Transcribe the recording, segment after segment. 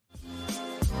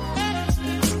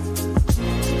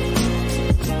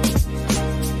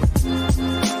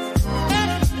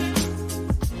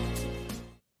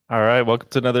All right, welcome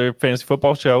to another fantasy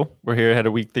football show. We're here ahead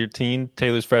of week 13.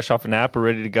 Taylor's fresh off a nap. We're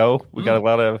ready to go. We got a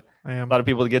lot of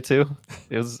people to get to.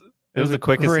 It was the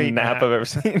quickest nap I've ever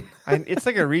seen. It's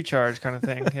like a recharge kind of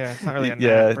thing. Yeah, it's not really a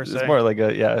nap per se. It's more like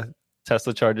a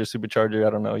Tesla charger, supercharger. I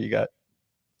don't know.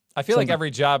 I feel like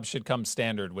every job should come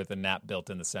standard with a nap built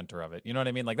in the center of it. You know what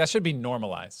I mean? Like that should be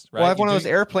normalized, right? Well, I have one of those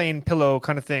airplane pillow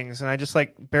kind of things, and I just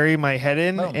like bury my head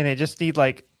in, and it just need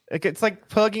like it's like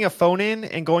plugging a phone in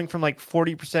and going from like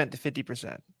 40% to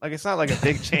 50%. Like it's not like a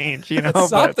big change, you know.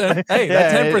 Something. Hey,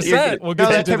 that 10% will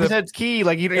get you to 10% is key.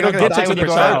 Like you're not gonna get you to the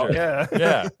charger.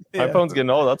 Yeah. My phone's getting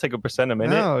old. I'll take a percent a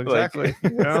minute. No, exactly.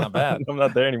 Like, it's not bad. I'm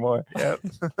not there anymore. Yep.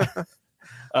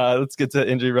 Let's get to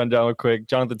injury rundown real quick.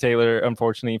 Jonathan Taylor,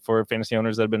 unfortunately for fantasy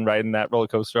owners that have been riding that roller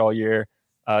coaster all year,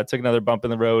 took another bump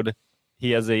in the road.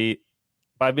 He has a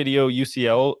by video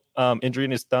UCL injury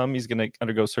in his thumb. He's going to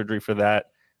undergo surgery for that.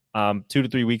 2 to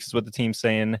 3 weeks is what the team's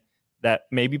saying. That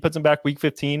maybe puts him back week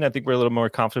 15. I think we're a little more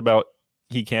confident about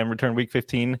he can return week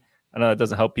 15. I know that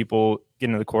doesn't help people get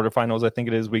into the quarterfinals. I think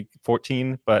it is week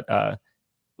 14, but at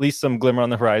least some glimmer on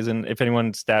the horizon. If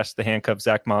anyone stashed the handcuff,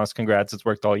 Zach Moss, congrats. It's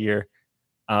worked all year.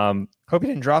 Hope you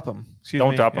didn't drop him.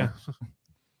 Don't drop him.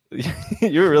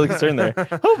 You were really concerned there.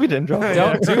 Hope you didn't drop him.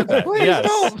 Don't do that.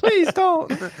 Please don't.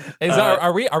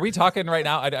 Are we talking right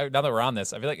now? Now that we're on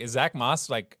this, I feel like is Zach Moss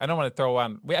like I don't want to throw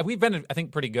on. We've been I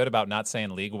think pretty good about not saying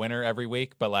league winner every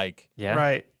week, but like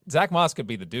right. Zach Moss could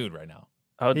be the dude right now.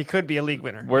 He could be a league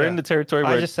winner. We're in the territory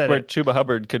where Chuba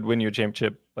Hubbard could win you a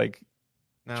championship. Like.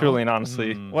 No. Truly and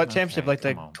honestly, what championship? Like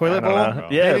the toilet bowl?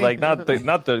 Yeah, maybe? Like not the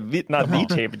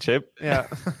championship. Yeah.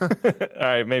 All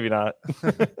right, maybe not.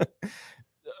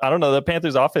 I don't know. The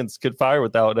Panthers' offense could fire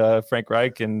without Frank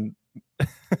Reich, and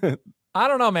I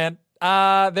don't know, man.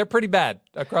 They're pretty bad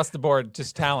across the board,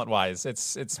 just talent wise.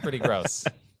 It's pretty gross.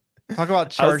 Talk about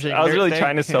charging. I was really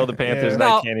trying to sell the Panthers, and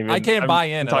I can't buy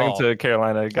in. I'm talking to a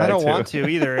Carolina guy. I don't want to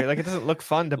either. Like it doesn't look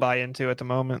fun to buy into at the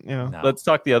moment. You know. No. Let's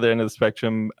talk the other end of the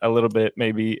spectrum a little bit.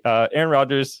 Maybe Aaron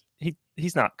Rodgers.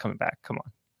 He's not coming back. Come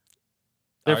on.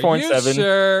 They're 4-7.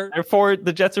 Sure?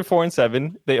 The Jets are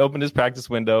 4-7. They opened his practice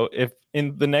window. If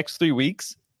in the next 3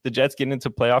 weeks the Jets get into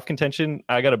playoff contention,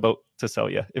 I got a boat to sell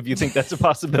you. If you think that's a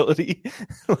possibility,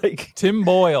 like Tim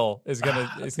Boyle is gonna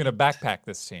backpack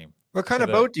this team. What kind of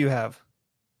boat do you have?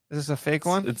 Is this a fake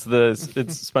one? It's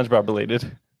SpongeBob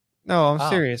related. No, I'm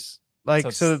serious.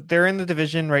 Like, so they're in the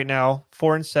division right now,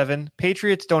 4-7.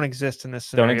 Patriots don't exist in this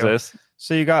scenario. Don't exist.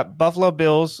 So you got Buffalo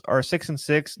Bills are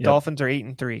 6-6. Yep. Dolphins are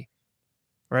 8-3.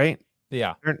 Right?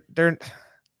 Yeah. They're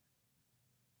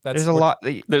there's a lot that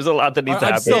needs to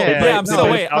happen. I'm still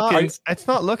waiting. It's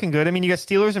not looking good. I mean, you got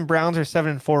Steelers and Browns are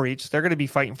 7-4 each. They're going to be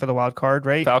fighting for the wild card,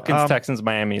 right? Falcons, Texans,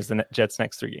 Miami is the Jets'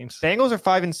 next 3 games. Bengals are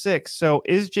 5-6. So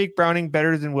is Jake Browning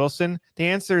better than Wilson? The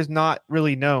answer is not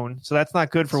really known. So that's not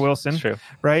good for Wilson. True.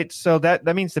 Right? So that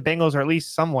means the Bengals are at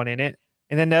least somewhat in it.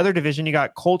 And then the other division, you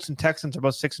got Colts and Texans are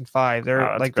both 6-5.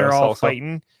 They're all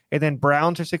fighting. And then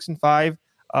Browns are 6-5.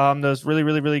 Those really,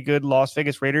 really, really good Las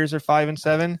Vegas Raiders are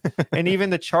 5-7, and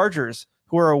even the Chargers,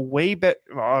 who are a way better.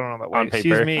 Well, I don't know about way.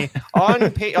 Excuse me. On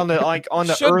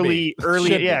the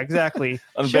early, yeah, exactly.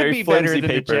 Should be better than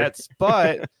the Jets,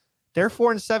 but they're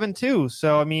 4-7 too.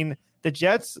 So I mean, the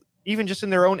Jets, even just in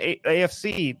their own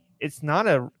AFC, it's not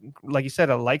like you said,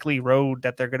 a likely road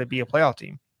that they're going to be a playoff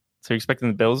team. So you're expecting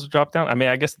the Bills to drop down? I mean,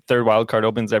 I guess the third wild card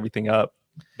opens everything up.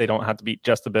 They don't have to beat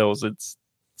just the Bills. It's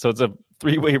a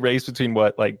 3-way race between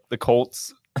the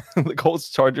Colts,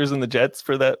 Chargers, and the Jets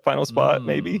for that final spot,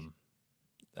 maybe.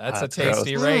 That's a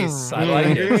tasty race. I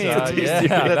like it.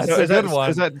 That's a good one.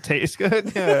 Does that taste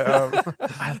good? Yeah,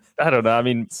 I don't know. I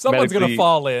mean, someone's going to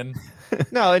fall in.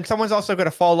 No, and someone's also going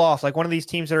to fall off. Like one of these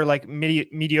teams that are like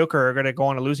mediocre are going to go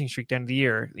on a losing streak at the end of the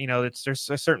year. You know, there's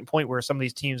a certain point where some of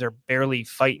these teams are barely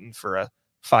fighting for a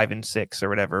 5-6 or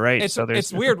whatever, right?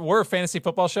 It's weird. We're a fantasy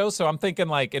football show, so I'm thinking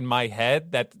like in my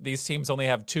head that these teams only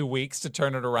have 2 weeks to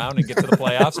turn it around and get to the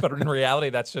playoffs. But in reality,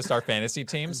 that's just our fantasy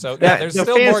team. So there's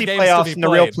still more games to be played. The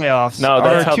real playoffs. No,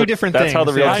 that's two different things. That's how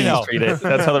the real teams treat it.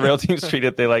 That's how the real teams treat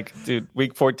it. They like, dude,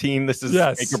 week 14. This is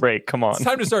make or break. Come on, it's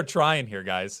time to start trying here,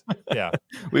 guys. Yeah,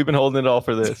 we've been holding it all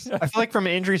for this. I feel like from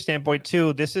an injury standpoint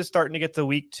too, this is starting to get to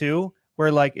week 2,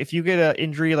 where like if you get an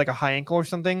injury like a high ankle or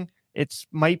something, it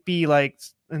might be like.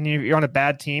 And you're on a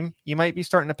bad team, you might be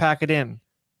starting to pack it in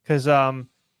because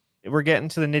we're getting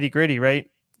to the nitty gritty, right?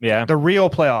 Yeah. The real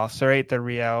playoffs, right? The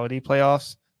reality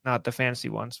playoffs, not the fantasy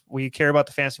ones. We care about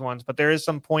the fantasy ones, but there is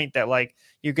some point that like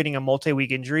you're getting a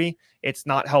multi-week injury. It's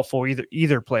not helpful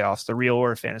either playoffs, the real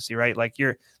or fantasy, right? Like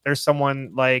there's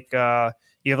someone like you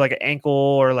have like an ankle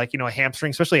or like, a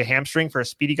hamstring, especially a hamstring for a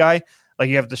speedy guy. Like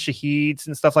you have the Shaheeds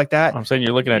and stuff like that. I'm saying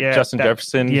you're looking at Justin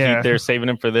Jefferson. They're saving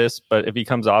him for this, but if he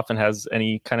comes off and has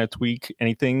any kind of tweak,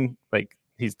 anything, like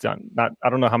he's done. I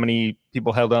don't know how many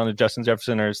people held on to Justin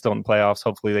Jefferson are still in the playoffs.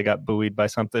 Hopefully they got buoyed by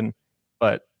something,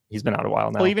 but he's been out a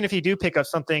while now. Well, even if you do pick up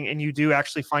something and you do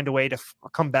actually find a way to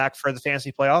come back for the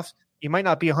fantasy playoffs, you might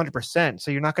not be 100%.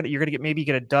 So you're going to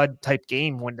get a dud type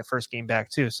game when the first game back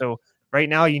too. So right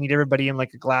now you need everybody in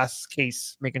like a glass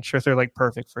case, making sure they're like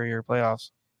perfect for your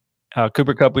playoffs.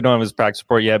 Cooper Kupp, we don't have his practice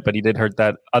report yet, but he did hurt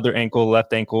that other ankle,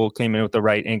 left ankle, came in with the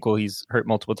right ankle. He's hurt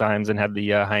multiple times and had the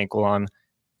high ankle on,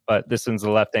 but this one's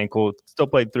the left ankle. Still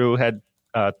played through, had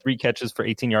 3 catches for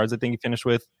 18 yards, I think he finished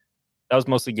with. That was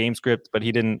mostly game script, but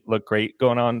he didn't look great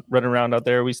running around out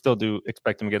there. We still do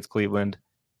expect him against Cleveland.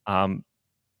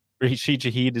 Rashid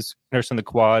Shaheed is nursing the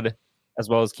quad, as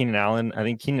well as Keenan Allen. I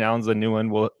think Keenan Allen's the new one.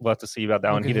 We'll have to see about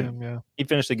that one. He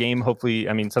finished the game. Hopefully,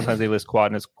 I mean, sometimes they list quad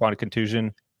and it's quad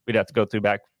contusion. We'd have to go through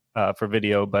back for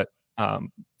video, but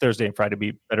Thursday and Friday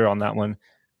be better on that one.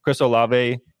 Chris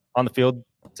Olave on the field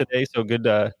today, so good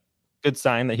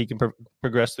sign that he can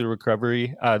progress through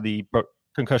recovery, the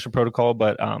concussion protocol,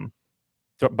 but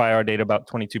by our data, about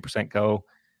 22% go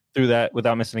through that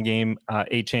without missing a game.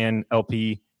 Achan,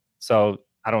 LP, so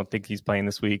I don't think he's playing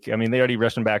this week. I mean, they already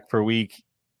rushed him back for a week,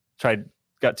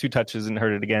 got 2 touches and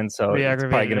hurt it again, so it's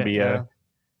probably going to be a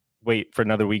wait for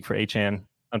another week for Achan.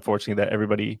 Unfortunately,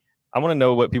 I want to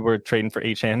know what people were trading for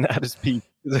Achan at his peak.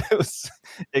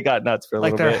 It got nuts for a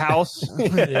little bit. Like their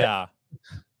house.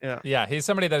 Yeah. He's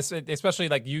somebody that's, especially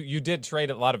like you did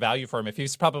trade a lot of value for him. If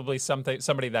he's probably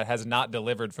somebody that has not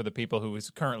delivered for the people who is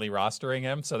currently rostering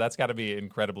him, so that's got to be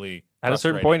incredibly at a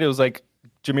certain point. It was like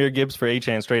Jahmyr Gibbs for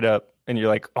Achan straight up, and you're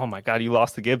like, oh my god, you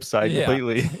lost the Gibbs side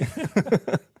completely.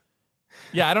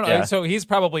 Yeah, I don't know. Yeah. So he's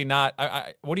probably not.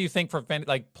 What do you think for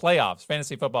playoffs,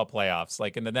 fantasy football playoffs?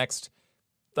 Like in the next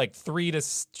 3 to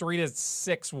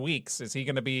 6 weeks, is he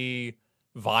going to be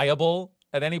viable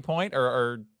at any point,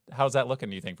 or how's that looking?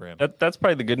 Do you think for him? That's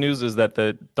probably the good news, is that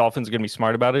the Dolphins are going to be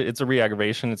smart about it. It's a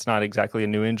re-aggravation. It's not exactly a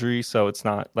new injury, so it's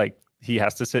not like he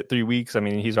has to sit 3 weeks. I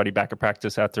mean, he's already back at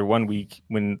practice after 1 week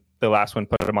when the last one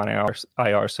put him on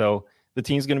IR. So the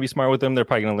team's going to be smart with him. They're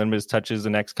probably going to limit his touches the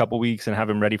next couple weeks and have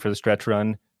him ready for the stretch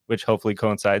run, which hopefully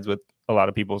coincides with a lot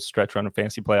of people's stretch run of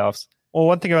fantasy playoffs. Well,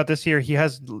 one thing about this year, he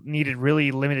has needed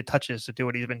really limited touches to do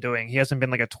what he's been doing. He hasn't been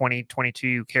like a 20,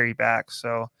 22 carry back.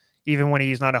 So even when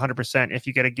he's not 100%, if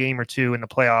you get a game or two in the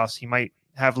playoffs, he might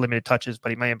have limited touches,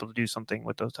 but he might be able to do something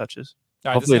with those touches.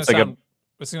 All right, this is going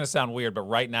to sound weird, but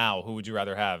right now, who would you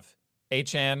rather have,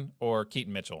 Achan or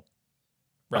Keaton Mitchell?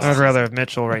 I'd rather have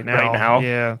Mitchell right now.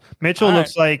 Yeah. Mitchell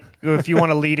looks like, if you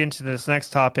want to lead into this next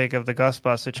topic of the Gus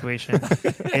Bus situation,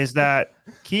 is that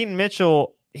Keaton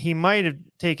Mitchell, he might have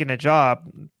taken a job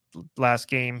last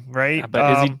game, right?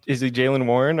 But is he Jaylen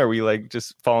Warren? Are we like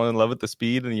just falling in love with the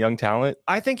speed and the young talent?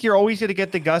 I think you're always going to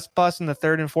get the Gus Bus in the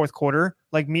third and fourth quarter.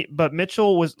 But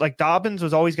Mitchell was like, Dobbins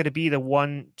was always going to be the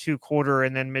 1-2 quarter,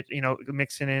 and then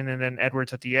mixing in, and then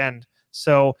Edwards at the end.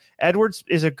 So Edwards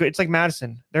is it's like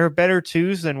Madison. There are better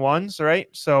 2s than 1s, right?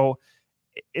 So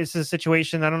it's a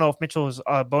situation. I don't know if Mitchell is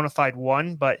a bona fide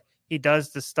 1, but he does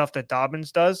the stuff that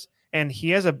Dobbins does. And he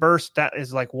has a burst that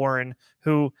is like Warren,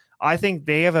 who I think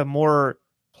they have a more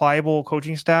pliable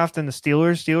coaching staff than the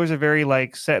Steelers. Steelers are very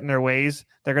set in their ways.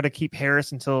 They're going to keep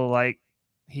Harris until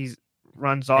he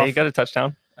runs off. Yeah, he got a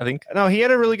touchdown, I think. No, he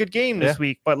had a really good game this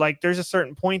week, but there's a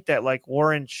certain point that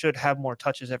Warren should have more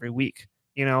touches every week.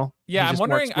 Yeah, I'm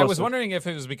wondering. I was wondering if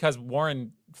it was because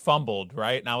Warren fumbled,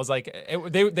 right? And I was like,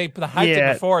 they hyped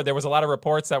it before. There was a lot of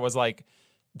reports that was like,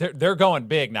 they're going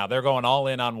big now. They're going all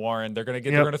in on Warren. They're going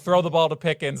to throw the ball to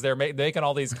Pickens. They're making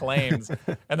all these claims,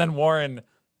 and then Warren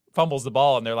fumbles the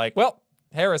ball, and they're like, well,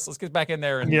 Harris, let's get back in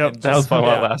there. And that was fun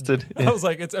while it lasted. I was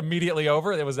like, it's immediately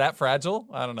over. It was that fragile.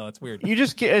 I don't know. It's weird. You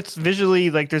just get, it's visually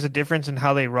there's a difference in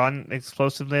how they run,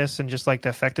 explosiveness and just the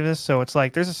effectiveness. So it's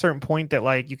there's a certain point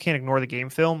that you can't ignore the game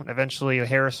film, and eventually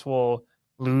Harris will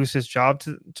lose his job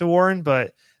to Warren.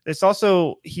 But it's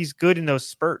also, he's good in those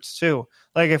spurts too.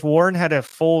 If Warren had a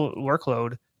full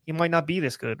workload, he might not be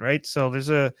this good, right? So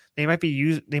they might be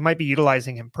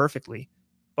utilizing him perfectly.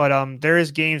 But there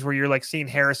is games where you're seeing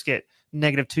Harris get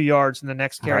 -2 yards, and the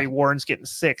next carry Warren's getting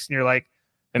 6, and you're like,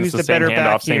 who's the better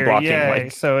back here? Yeah,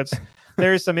 so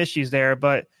there's some issues there.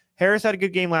 But Harris had a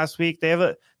good game last week.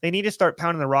 They need to start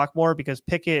pounding the rock more, because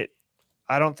Pickett,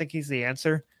 I don't think he's the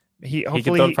answer. He can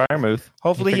throw Freiermuth.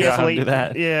 Hopefully he has late. Do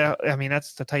that. Yeah, I mean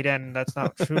that's the tight end. That's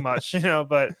not too much,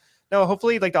 But no,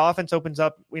 hopefully the offense opens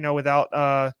up,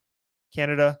 without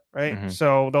Canada, right? Mm-hmm.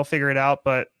 So they'll figure it out.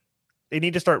 But they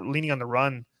need to start leaning on the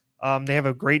run. They have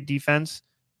a great defense.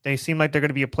 They seem like they're going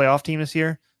to be a playoff team this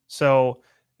year. So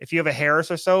if you have a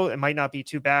Harris or so, it might not be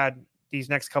too bad these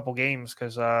next couple games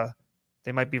because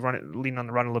they might be leaning on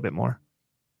the run a little bit more.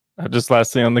 Just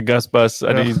lastly on the Gus bus,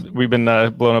 we've been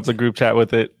blowing up the group chat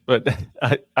with it, but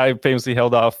I famously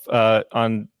held off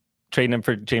on trading him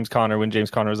for James Conner when James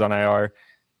Conner was on IR.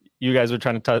 You guys were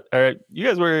trying to you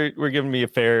guys were giving me a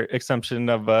fair assumption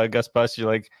of Gus bus. You're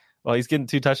like, well, he's getting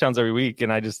 2 touchdowns every week,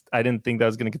 and I didn't think that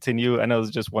was going to continue. I know it was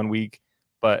just 1 week,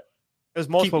 but it was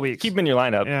multiple weeks. Keep him in your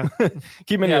lineup. Yeah.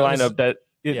 Keep him in your lineup.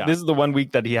 This is the 1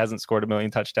 week that he hasn't scored 1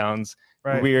 million touchdowns.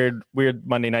 Right. Weird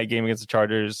Monday night game against the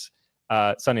Chargers.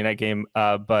 Sunday night game,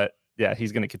 but yeah,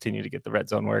 he's going to continue to get the red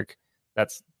zone work. That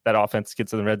offense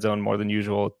gets in the red zone more than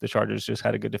usual. The Chargers just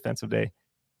had a good defensive day.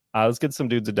 Let's get some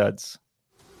dudes and duds.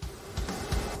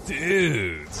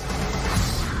 Dudes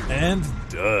and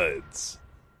duds.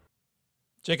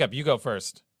 Jacob, you go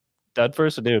first. Dud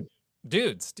first or dude?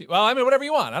 Dudes. Well, I mean, whatever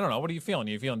you want. I don't know. What are you feeling?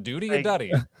 You feeling duty or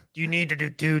duddy? You need to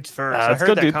do dudes first. Let's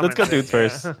go dudes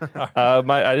first. I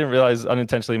didn't realize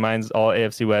unintentionally mine's all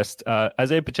AFC West.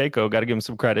 Isaiah Pacheco, got to give him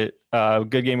some credit.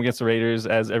 Good game against the Raiders,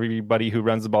 as everybody who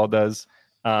runs the ball does.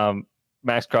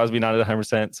 Max Crosby not at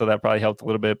 100%, so that probably helped a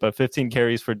little bit. But 15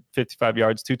 carries for 55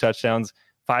 yards, 2 touchdowns,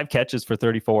 5 catches for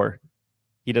 34.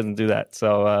 He doesn't do that.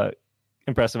 So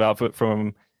impressive output from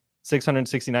him.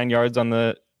 669 yards on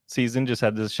the season. Just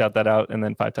had to shout that out, and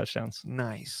then 5 touchdowns.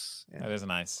 Nice. Yeah. That is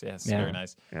nice. Yes, very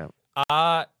nice.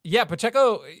 Yeah.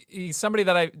 Pacheco, he's somebody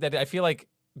that I feel like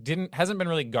hasn't been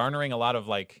really garnering a lot of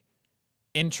like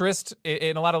interest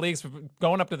in a lot of leagues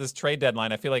going up to this trade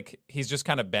deadline. I feel like he's just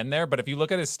kind of been there, but if you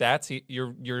look at his stats,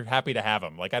 you're happy to have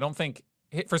him. Like I don't think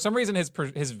for some reason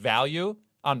his value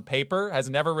on paper has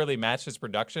never really matched his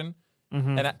production.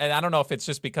 Mm-hmm. And I don't know if it's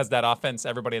just because that offense,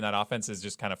 everybody in that offense is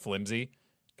just kind of flimsy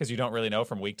because you don't really know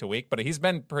from week to week, but he's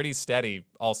been pretty steady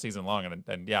all season long.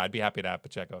 And yeah, I'd be happy to have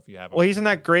Pacheco if you have him. Well, he's in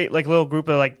that great like little group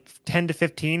of like 10 to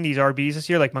 15, these RBs this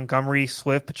year, like Montgomery,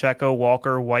 Swift, Pacheco,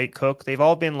 Walker, White, Cook. They've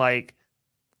all been like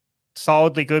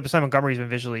solidly good. Besides Montgomery's been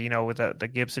visually, with the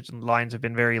Gibbs lines have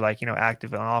been very like,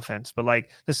 active on offense. But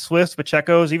like the Swifts,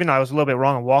 Pacheco's, even I was a little bit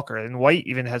wrong on Walker, and White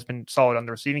even has been solid on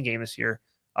the receiving game this year.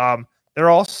 They're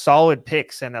all solid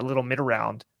picks in that little mid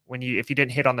round if you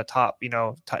didn't hit on the top,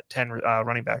 10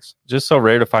 running backs. Just so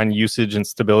rare to find usage and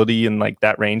stability in like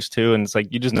that range too. And it's like,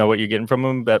 you just know what you're getting from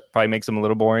them. That probably makes them a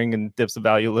little boring and dips the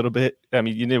value a little bit. I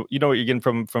mean, you know what you're getting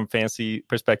from fantasy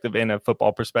perspective and a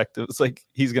football perspective. It's like,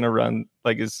 he's going to run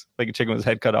like a chicken with his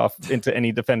head cut off into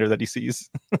any defender that he sees.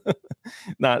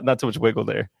 Not too much wiggle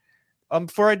there.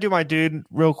 Before I do my dude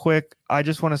real quick, I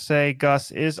just want to say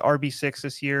Gus is RB6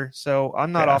 this year, so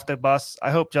I'm not off the bus.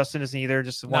 I hope Justin isn't either,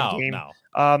 just one game. No.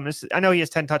 I know he has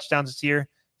 10 touchdowns this year.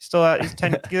 Still he's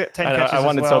 10 catches. I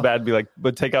wanted so bad to be like,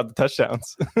 but take out the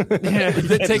touchdowns. Yeah,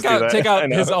 take out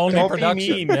his only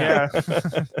production. Yeah.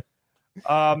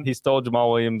 He stole Jamal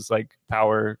Williams' like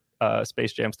power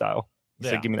Space Jam style. He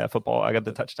said, give me that football. I got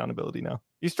the touchdown ability now.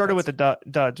 You started with the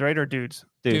duds, right? Or dudes?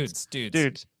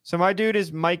 Dudes. So my dude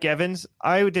is Mike Evans.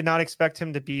 I did not expect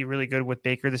him to be really good with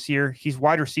Baker this year. He's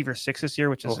wide receiver 6 this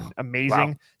year, which is amazing.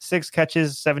 Wow. 6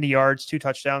 catches, 70 yards, 2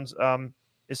 touchdowns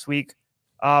this week.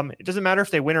 It doesn't matter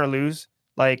if they win or lose.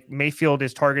 Like Mayfield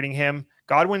is targeting him.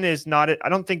 Godwin is not. I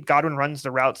don't think Godwin runs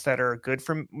the routes that are good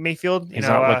from Mayfield. He's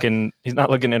not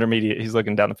looking intermediate. He's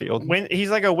looking down the field. He's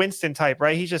like a Winston type,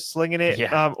 right? He's just slinging it.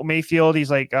 Yeah. Mayfield,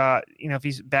 he's like, if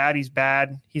he's bad, he's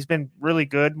bad. He's been really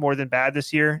good, more than bad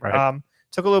this year. Right.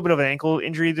 Took a little bit of an ankle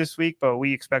injury this week, but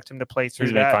we expect him to play through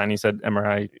He's that. Been fine. He said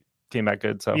MRI came back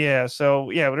good. So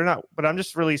we're not. But I'm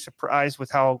just really surprised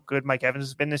with how good Mike Evans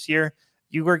has been this year.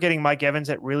 You were getting Mike Evans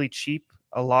at really cheap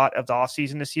a lot of the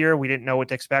offseason this year. We didn't know what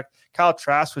to expect. Kyle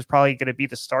Trask was probably going to be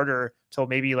the starter till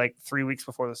maybe like 3 weeks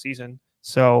before the season.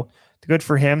 So good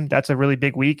for him. That's a really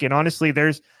big week. And honestly,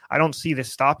 I don't see this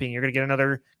stopping. You're going to get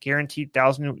another guaranteed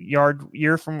 1,000-yard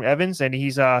year from Evans, and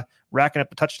he's racking up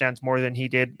the touchdowns more than he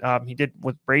did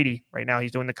with Brady. Right now,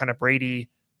 he's doing the kind of Brady,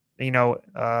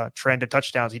 trend of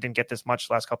touchdowns. He didn't get this much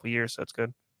the last couple of years, so it's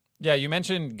good. Yeah, you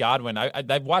mentioned Godwin.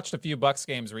 I've watched a few Bucs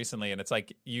games recently, and it's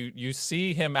like you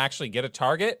see him actually get a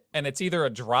target, and it's either a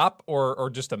drop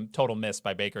or just a total miss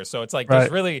by Baker. So it's like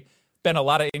there's really been a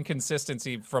lot of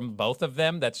inconsistency from both of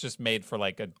them. That's just made for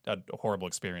like a horrible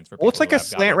experience for people. Well, it's like a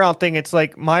slant route thing. It's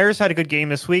like Myers had a good game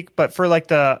this week, but for like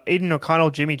the Aiden O'Connell,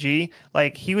 Jimmy G,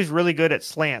 like he was really good at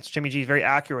slants. Jimmy G is very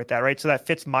accurate with that, right? So that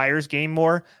fits Myers' game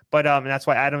more. But and that's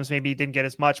why Adams maybe didn't get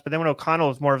as much. But then when O'Connell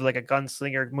is more of like a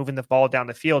gunslinger moving the ball down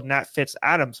the field, and that fits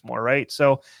Adams more, right?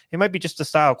 So it might be just a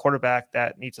style quarterback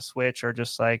that needs a switch, or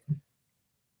just like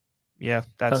Yeah,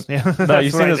 that's no. That's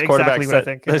You've seen those quarterbacks exactly that I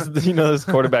think. those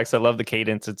quarterbacks that love the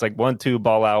cadence. It's like 1-2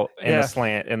 ball out and a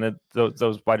slant, and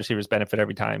those wide receivers benefit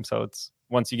every time. So it's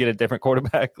once you get a different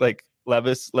quarterback like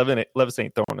Levis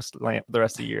ain't throwing a slant the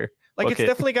rest of the year. Like it's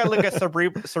definitely got like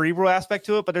a cerebral aspect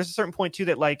to it, but there's a certain point too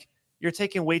that like you're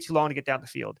taking way too long to get down the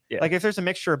field. Yeah. Like if there's a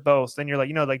mixture of both, then you're like,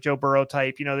 like Joe Burrow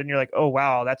type, then you're like, oh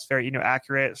wow, that's very,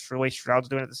 accurate. It's the way Stroud's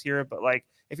doing it this year. But like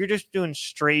if you're just doing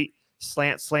straight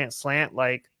slant,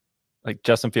 like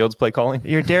Justin Fields play calling,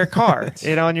 you're Derek Carr,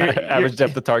 and you're average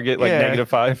depth of target like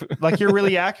 -5. Like you're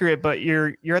really accurate, but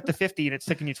you're at the 50 and it's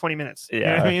taking you 20 minutes. Yeah, you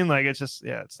know what I mean, like it's just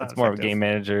it's not. It's more of a game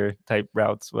manager type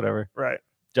routes, whatever. Right.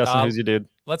 Justin, who's your dude?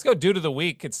 Let's go dude of the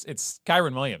week. It's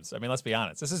Kyren Williams. I mean, let's be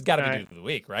honest. This has got to be dude of the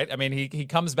week, right? I mean, he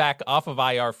comes back off of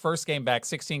IR, first game back,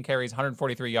 16 carries,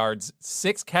 143 yards,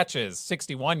 6 catches,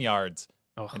 61 yards,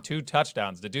 and 2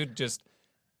 touchdowns. The dude just,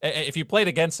 if you played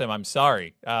against him, I'm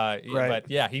sorry. But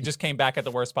yeah, he just came back at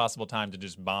the worst possible time to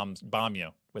just bomb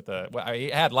you with he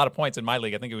had a lot of points in my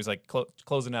league. I think it was like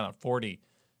closing in on 40,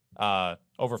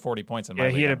 over 40 points in my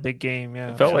league. Yeah, he had a big game.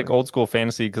 Yeah, it felt like old school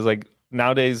fantasy because like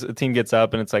nowadays a team gets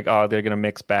up and it's like, oh, they're gonna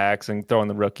mix backs and throw in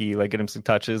the rookie, like get him some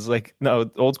touches. Like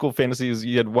no, old school fantasy is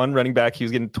you had one running back, he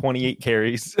was getting 28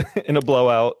 carries in a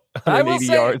blowout, 180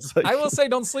 yards. I will say,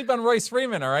 don't sleep on Royce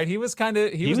Freeman. All right, he was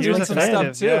doing some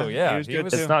stuff too. Yeah, he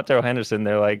was it's not Darrell Henderson.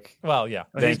 They're like, well, yeah,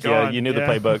 thank you. You knew the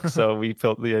playbook, so we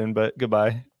filled you in, but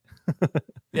goodbye.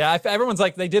 Yeah, everyone's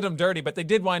like they did him dirty, but they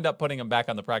did wind up putting him back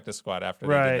on the practice squad after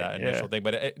they did that initial thing.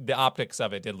 But the optics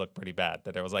of it did look pretty bad.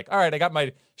 That it was like, all right, I got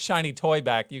my shiny toy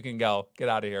back. You can go, get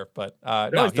out of here. But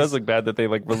it does look bad that they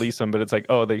like release him, but it's like,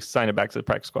 oh, they sign it back to the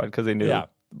practice squad because they knew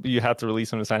you have to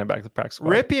release him to sign it back to the practice squad.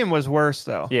 Ripien was worse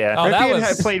though. Yeah, Ripien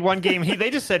had played one game. They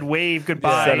just said wave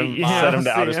goodbye. Set him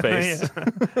to outer space.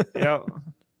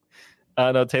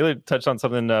 No, Taylor touched on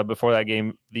something before that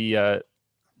game. The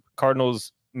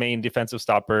Cardinals' main defensive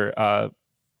stopper.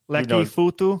 Leki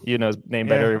Futu, his name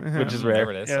better, which is rare.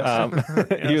 There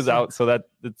it is. He was out, so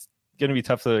it's going to be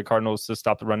tough for the Cardinals to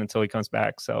stop the run until he comes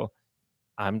back. So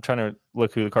I'm trying to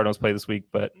look who the Cardinals play this week,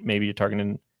 but maybe you're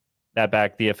targeting that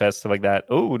back, DFS, stuff like that.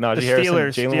 Oh, Najee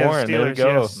Harris, Jalen Warren. There we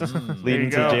go. Yes. Leading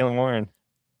to Jalen Warren.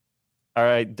 All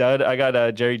right, Dud, I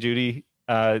got Jerry Jeudy,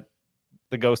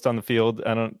 the ghost on the field.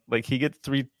 I don't like he got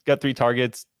 3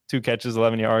 targets, 2 catches,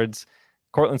 11 yards.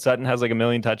 Cortland Sutton has like 1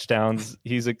 million touchdowns.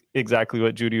 He's exactly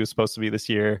what Jeudy was supposed to be this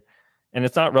year. And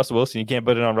it's not Russell Wilson. You can't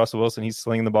put it on Russell Wilson. He's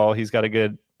slinging the ball. He's got a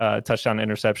good touchdown to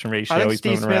interception ratio. I think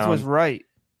Steve Smith was right.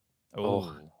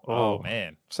 Oh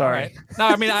man. Sorry. Right. No,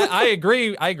 I mean I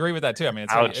agree. I agree with that too. I mean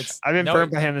I've been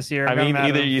burned by him this year. I mean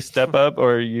either you step up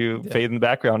or you fade in the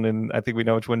background, and I think we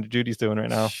know which one Judy's doing right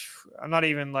now. I'm not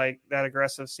even like that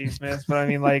aggressive, Steve Smith, but I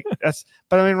mean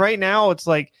right now it's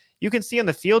like you can see on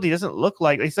the field he doesn't look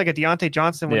like he's like a Deontay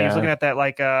Johnson when he was looking at that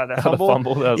like the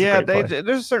fumble. There's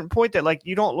a certain point that like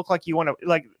you don't look like you want to,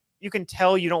 like you can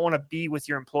tell you don't want to be with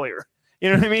your employer. You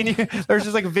know what I mean? There's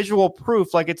just like visual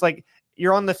proof. Like it's like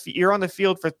you're on the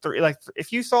field for 3. Like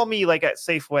if you saw me like at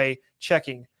Safeway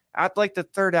checking at like the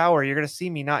 3rd hour, you're gonna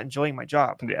see me not enjoying my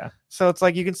job. Yeah. So it's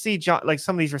like you can see like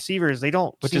some of these receivers, they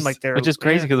don't seem like they're, which is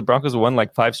crazy because the Broncos won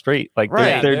like 5 straight. Like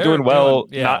they're doing well,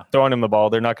 not throwing him the ball.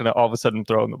 They're not gonna all of a sudden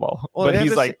throw him the ball. Well, but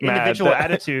he's like individual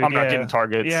attitude. I'm not getting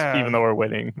targets, even though we're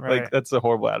winning. Right. Like that's a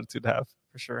horrible attitude to have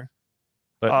for sure.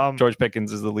 But George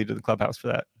Pickens is the leader of the clubhouse for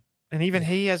that, and even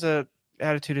he has a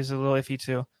attitude is a little iffy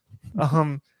too.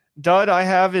 Dud I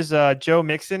have is Joe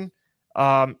Mixon,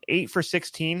 8 for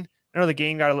 16. I know the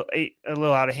game got a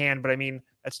little out of hand, but I mean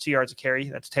that's 2 yards a carry.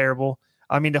 That's terrible.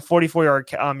 I mean the 44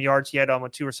 yards he had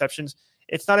with 2 receptions.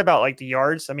 It's not about like the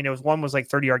yards. I mean one was like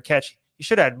 30-yard catch. He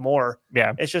should have had more.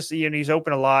 Yeah, it's just he's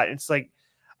open a lot. It's like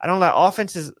I don't know.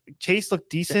 Offenses Chase looked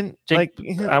decent.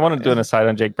 I want to do an aside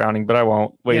on Jake Browning, but I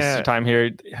won't waste your time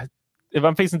here. If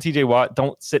I'm facing TJ Watt,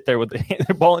 don't sit there with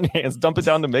the ball in your hands. Dump it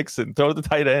down to Mixon. Throw the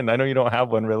tight end. I know you don't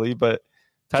have one really, but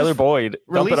Tyler Boyd,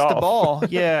 release dump it off. The ball.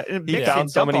 Yeah, he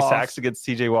found so many sacks against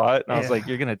TJ Watt, and I was like,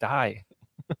 "You're gonna die."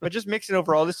 But just Mixon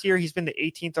overall this year, he's been the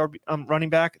 18th running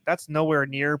back. That's nowhere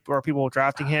near where people are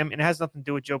drafting him, and it has nothing to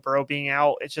do with Joe Burrow being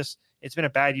out. It's been a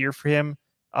bad year for him.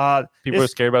 People are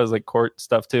scared about his like court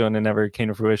stuff too, and it never came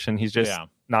to fruition. He's just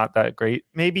not that great.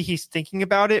 Maybe he's thinking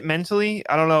about it mentally.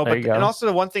 I don't know. But and also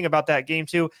the one thing about that game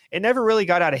too, it never really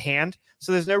got out of hand.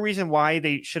 So there's no reason why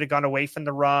they should have gone away from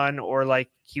the run or like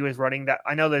he was running that.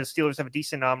 I know the Steelers have a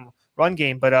decent run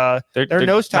game, but their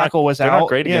nose tackle was out. They're not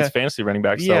great against fantasy running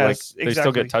backs. So they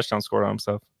still get touchdown score on them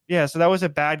stuff. Yeah, so that was a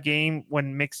bad game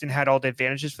when Mixon had all the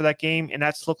advantages for that game, and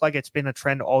that's looked like it's been a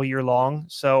trend all year long.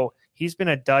 So he's been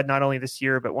a dud not only this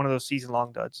year, but one of those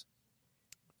season-long duds.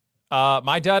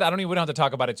 My dud, we don't have to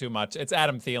talk about it too much. It's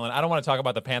Adam Thielen. I don't want to talk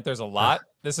about the Panthers a lot.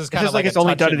 This is kind of like his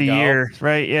only dud of the year,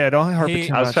 right? Yeah, don't harp it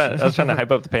too much. I was trying to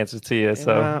hype up the Panthers to you,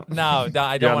 so no,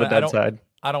 I don't want to.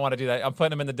 I don't want to do that. I'm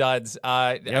putting him in the duds.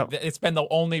 It's been the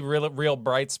only real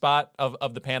bright spot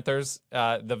of the Panthers.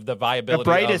 The viability, the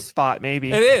brightest spot,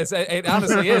 maybe. It is. It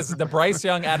honestly is. The Bryce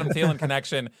Young Adam Thielen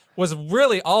connection was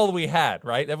really all we had.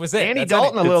 Right? That was it. Andy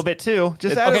Dalton a little bit too.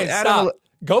 Just Adam.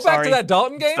 Go back to that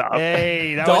Dalton game. Stop.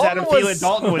 Hey, that was Adam Thielen.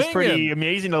 Dalton was pretty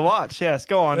amazing to watch. Yes,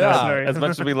 go on. Yeah. As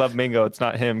much as we love Mingo, it's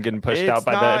not him getting pushed out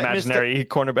by the imaginary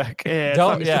cornerback.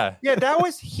 Yeah,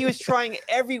 he was trying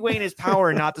every way in his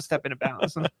power not to step into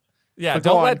bounds. Yeah,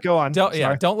 go on.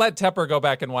 Don't let Tepper go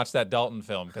back and watch that Dalton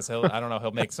film because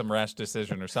he'll make some rash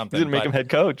decision or something. He's gonna make him head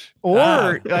coach,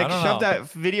 or shove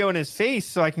that video in his face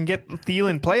so I can get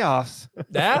Thielen playoffs.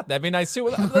 That'd be nice too.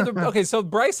 Okay, so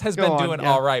Bryce has been doing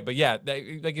all right, but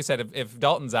like you said, if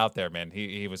Dalton's out there, man,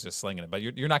 he was just slinging it. But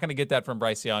you're not going to get that from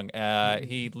Bryce Young.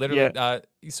 He literally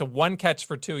so 1 catch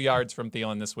for 2 yards from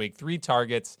Thielen this week, 3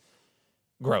 targets.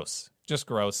 Gross. Just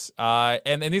gross.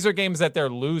 And these are games that they're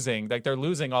losing. Like they're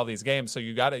losing all these games. So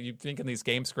you think in these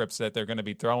game scripts that they're going to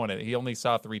be throwing it. He only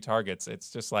saw 3 targets. It's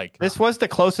just like this was the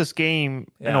closest game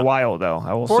in a while, though.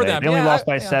 I will say they only lost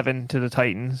by 7 to the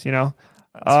Titans.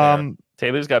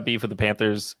 Taylor's got beef with the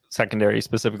Panthers secondary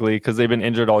specifically because they've been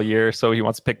injured all year, so he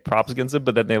wants to pick props against it,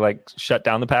 but then they shut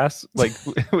down the pass. Like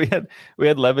we had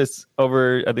Levis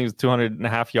over, I think it was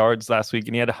 200.5 yards last week,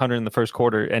 and he had 100 in the first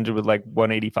quarter, ended with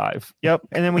 185. Yep,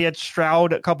 and then we had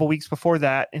Stroud a couple weeks before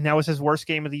that, and that was his worst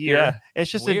game of the year. Yeah. It's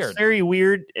just it's very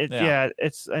weird.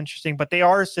 It's interesting, but they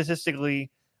are statistically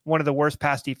one of the worst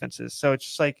pass defenses. So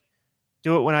it's just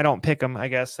do it when I don't pick them. I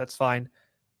guess that's fine.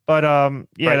 But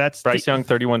that's Bryce Young,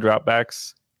 31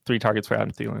 dropbacks, 3 targets for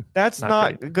Adam Thielen. That's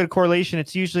not a good correlation.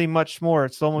 It's usually much more.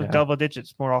 It's almost double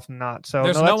digits more often than not. So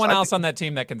there's no one else on that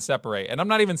team that can separate. And I'm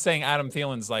not even saying Adam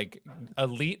Thielen's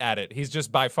elite at it. He's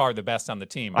just by far the best on the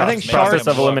team. I think process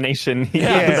of elimination. He's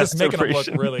just making him look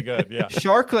really good. Yeah,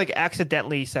 Shark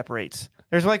accidentally separates.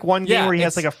 There's one game where he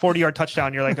has a 40-yard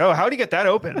touchdown. You're oh, how did he get that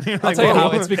open? I'll tell you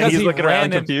how. It's because he's looking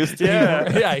around confused.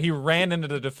 He ran into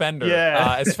the defender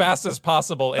as fast as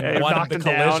possible and won the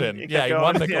collision. He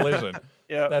won the collision.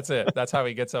 Yeah, that's it. That's how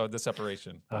he gets the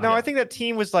separation. No, I think that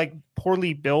team was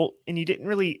poorly built, and you didn't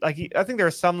really I think there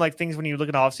are some things when you look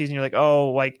at the offseason,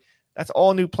 you're that's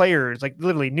all new players,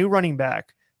 literally new running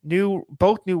back,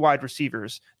 both new wide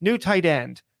receivers, new tight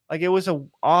end. It was a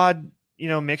odd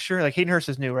mixture. Hayden Hurst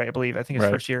is new, right? I believe. I think his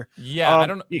first year. Yeah, I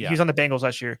don't know. He was on the Bengals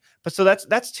last year, but so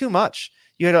that's too much.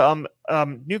 You had a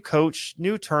new coach,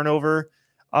 new turnover.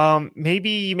 Maybe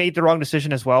you made the wrong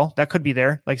decision as well. That could be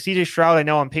there. CJ Stroud, I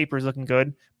know on paper is looking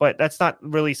good, but that's not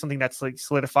really something that's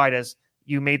solidified as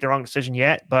you made the wrong decision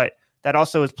yet. But that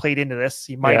also has played into this.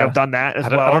 You might have done that as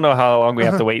well. I don't know how long we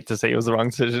have to wait to say it was the wrong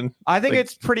decision. I think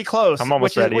it's pretty close. I'm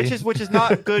almost ready. Which is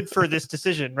not good for this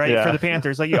decision, right? For the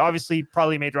Panthers. You obviously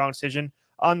probably made the wrong decision.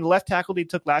 On the left tackle they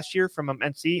took last year from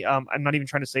NC, I'm not even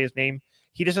trying to say his name.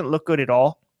 He doesn't look good at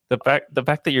all. The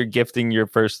fact that you're gifting your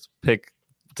first pick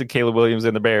to Caleb Williams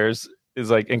and the Bears is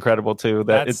incredible too.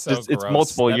 It's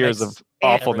multiple years of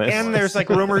awfulness. And there's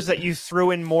rumors that you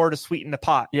threw in more to sweeten the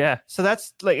pot. Yeah. So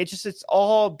that's it's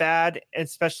all bad,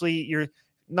 especially you're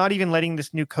not even letting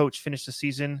this new coach finish the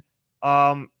season.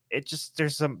 There's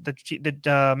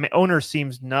the owner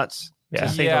seems nuts to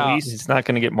say the least. It's not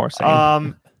going to get more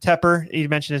sane. Tepper, you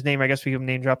mentioned his name. I guess we can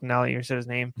name drop him now that you said his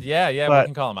name. Yeah, we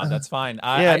can call him out. That's fine.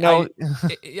 I don't.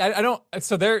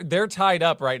 So they're tied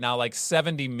up right now,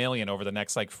 $70 million over the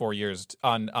next 4 years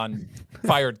on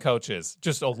fired coaches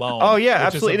just alone. Oh yeah,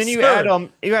 absolutely. And then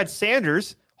you add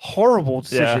Sanders. Horrible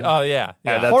decision. Oh yeah.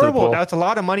 Horrible. That's a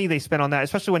lot of money they spent on that,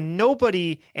 especially when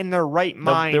nobody in their right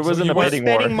mind was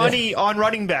spending money on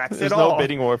running backs. There's no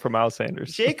bidding war for Miles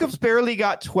Sanders. Jacobs barely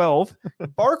got 12.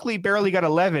 Barkley barely got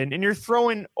 11, and you're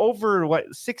throwing over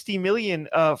 $60 million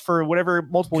for whatever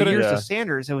multiple years to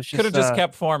Sanders. It was just could have just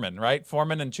kept Foreman, right?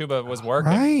 Foreman and Chuba was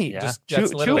working. Right. Yeah.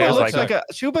 Chuba looks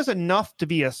Chuba's enough to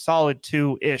be a solid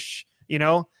 2-ish.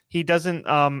 He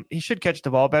doesn't. He should catch the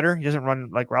ball better. He doesn't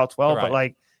run routes well,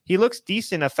 but he looks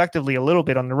decent effectively a little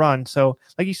bit on the run. So,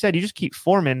 like you said, you just keep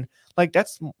Foreman.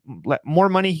 That's more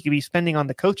money he could be spending on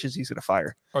the coaches he's going to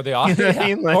fire. Or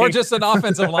or just an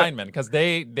offensive lineman because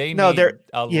they need a lot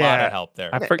of help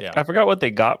there. I forgot what they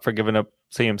got for giving up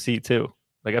CMC too.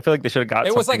 I feel like they should have got.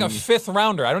 It was a 5th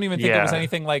rounder. I don't even think it was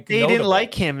anything They notable. didn't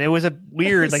like him. It was a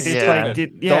weird.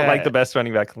 Don't like the best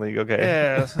running back in the league. Okay.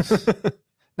 Yeah.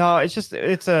 No, it's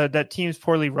that team's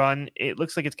poorly run. It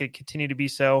looks like it's going to continue to be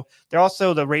so. They're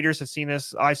the Raiders have seen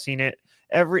this. I've seen it.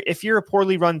 If you're a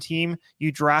poorly run team,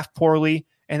 you draft poorly,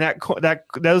 and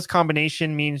those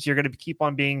combination means you're going to keep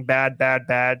on being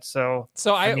bad. So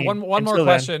I mean, one more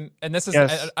question, and this is,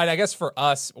 I guess for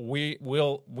us, we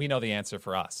know the answer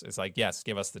for us. It's like, yes,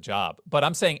 give us the job. But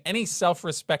I'm saying any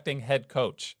self-respecting head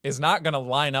coach is not going to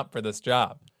line up for this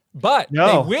job. But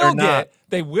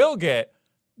they will get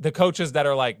the coaches that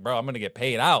are like, bro, I'm going to get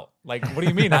paid out. Like, what do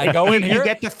you mean? I go in here. You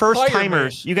get the first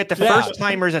timers. You get the first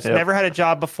timers that's never had a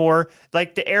job before.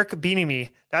 Like the Eric Bieniemy.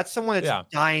 That's someone that's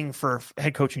dying for a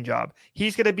head coaching job.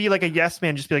 He's going to be like a yes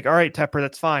man, just be like, all right, Tepper,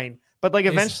 that's fine. But like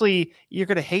eventually you're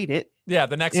going to hate it. Yeah,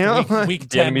 the next week 10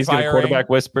 the enemy's going to quarterback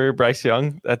whisper Bryce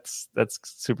Young. That's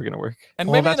super going to work.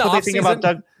 And maybe that's what they think about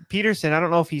Doug Peterson. I don't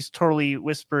know if he's totally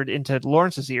whispered into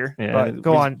Lawrence's ear. Yeah, but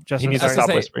go on, Justin. He needs to stop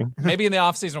whispering. Maybe in the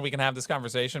offseason we can have this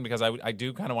conversation because I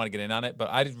do kind of want to get in on it, but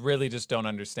I really just don't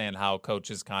understand how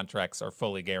coaches' contracts are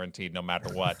fully guaranteed no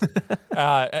matter what.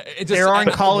 They're on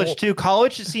college too.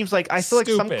 College, it seems like I feel like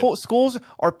some schools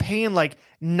are paying like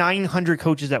 900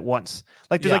 coaches at once.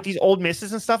 Like there's like these old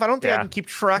misses and stuff. I don't think I can keep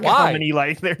track of how many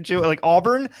like they're doing. Like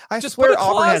Auburn, I just swear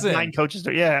Auburn has 9 coaches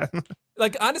there. Yeah.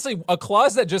 Like honestly, a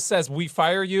clause that just says we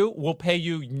fire you, we'll pay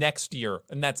you next year,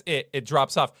 and that's it. It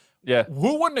drops off. Yeah.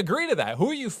 Who wouldn't agree to that? Who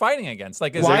are you fighting against?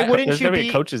 Like, why wouldn't you be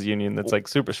a coaches union that's like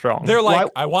super strong? They're like,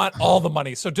 I want all the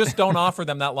money, so just don't offer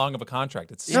them that long of a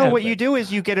contract. It's no. What you do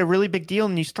is you get a really big deal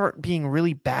and you start being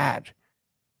really bad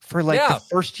for like the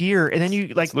first year, and then you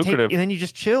like and then you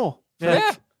just chill.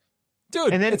 Yeah.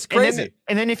 Dude, and then it's crazy.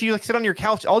 And then if you like sit on your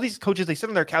couch, all these coaches, they sit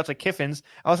on their couch like Kiffin's.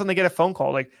 All of a sudden they get a phone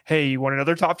call like, "Hey, you want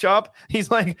another top job?"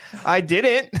 He's like, "I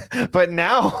didn't, but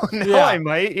now I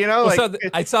might." You know, well,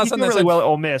 I saw something really well at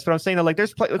Ole Miss, but I'm saying that like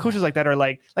there's coaches like that are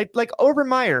like Urban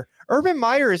Meyer. Urban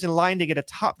Meyer is in line to get a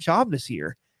top job this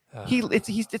year. It's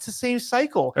the same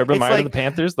cycle. Urban Meyer to the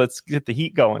Panthers. Let's get the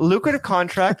heat going. Lucrative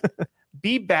contract.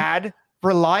 Be bad.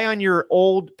 Rely on your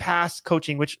old past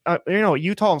coaching, which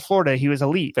Utah and Florida, he was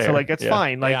elite, so like that's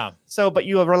fine. Like but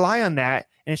you rely on that,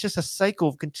 and it's just a cycle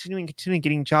of continuing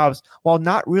getting jobs while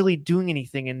not really doing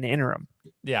anything in the interim.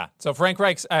 Yeah. So Frank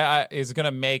Reich is going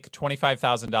to make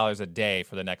 $25,000 a day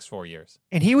for the next 4 years,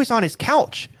 and he was on his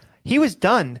couch. He was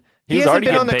done. He hasn't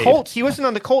been on the Colts. He wasn't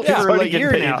on the Colts for a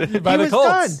year now. He was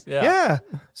done. Yeah.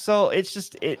 So it's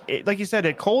just it like you said,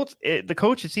 the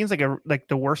coach. It seems like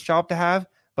the worst job to have.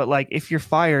 But like, if you're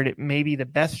fired, it may be the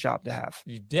best job to have.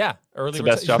 Yeah, it's the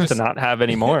best job to not have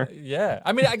anymore. Yeah,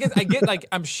 I mean, I get like,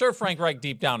 I'm sure Frank Reich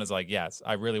deep down is like, yes,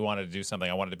 I really wanted to do something.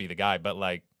 I wanted to be the guy, but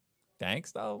like,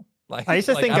 thanks though. Like, I used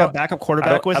to think a backup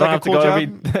quarterback was like a cool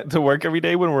job. To work every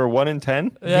day when we're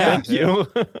 1-10. Yeah, thank you.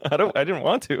 I didn't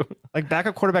want to. Like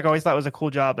backup quarterback, I always thought was a cool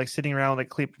job, like sitting around with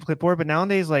like clipboard. But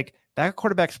nowadays, like backup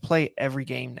quarterbacks play every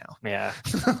game now. Yeah,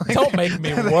 don't make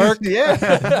me work.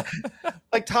 Yeah,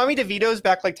 like Tommy DeVito's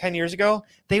back like 10 years ago,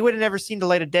 they would have never seen the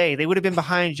light of day. They would have been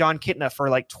behind John Kitna for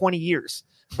like 20 years.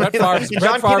 John Kitna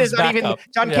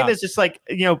is just like,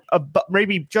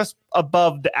 maybe just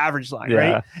above the average line,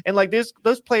 right? And like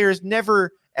those players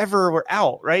never ever were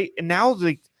out, right? And now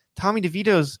like Tommy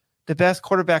DeVito's the best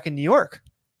quarterback in New York.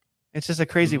 It's just a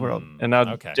crazy world. And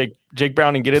now Jake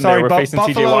Browning, get in there. We're facing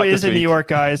Buffalo TJ Watt is in New York,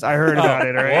 guys. I heard about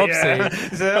it. Right?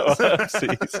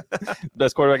 Whoopsies.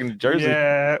 Best quarterback in Jersey.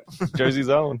 Yeah, Jersey's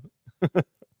own.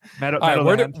 All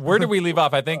right, where did we leave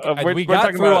off? I think we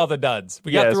got through all the duds.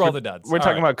 We got through all the duds. We're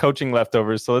talking about coaching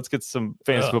leftovers, so let's get some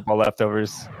fantasy football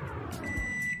leftovers.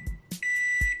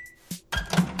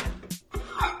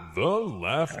 The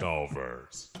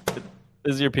leftovers.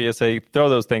 This is your PSA. Throw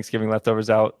those Thanksgiving leftovers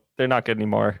out. They're not good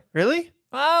anymore. Really?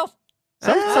 Well,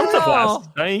 some stuff lasts.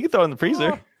 I mean, you can throw it in the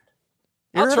freezer.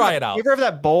 I'll try it out. You ever have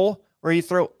that bowl where you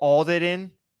throw all of it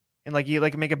in, and like you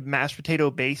like make a mashed potato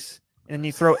base? And then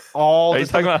you throw all. Are you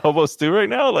talking about hobo stew right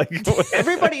now? Like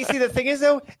everybody. See, the thing is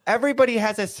though, everybody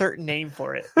has a certain name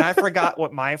for it. And I forgot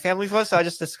what my family's was, so I'm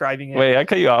just describing it. Wait, I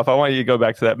cut you off. I want you to go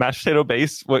back to that mashed potato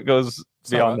base. What goes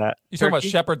beyond that? You talking about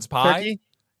shepherd's pie? Turkey?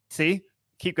 See,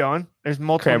 keep going. There's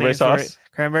multiple cranberry names sauce. For it.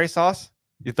 Cranberry sauce.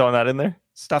 You throwing that in there?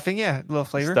 Stuffing, yeah, a little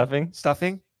flavor.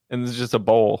 Stuffing, and it's just a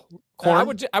bowl. Corn.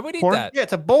 I would eat that. Yeah,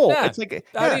 it's a bowl. Yeah, it's like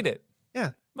I'd eat it.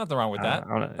 Yeah. Nothing wrong with that.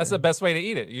 That's the best way to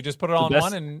eat it. You just put it all in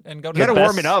one and go to You got to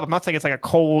warm it up. I'm not saying it's like a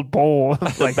cold bowl.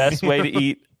 The best way to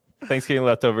eat Thanksgiving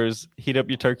leftovers, heat up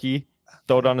your turkey,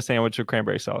 throw it on a sandwich with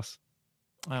cranberry sauce.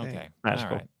 Okay.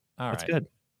 Magical. All right. That's good.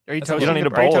 Are you toasting? You don't need a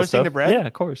bowl of stuff. The bread? Yeah,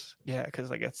 of course. Yeah, because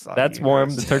like it's that's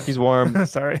warm. The turkey's warm.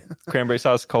 Sorry. Cranberry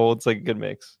sauce cold. It's like a good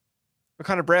mix. What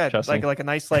kind of bread? Like a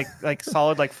nice like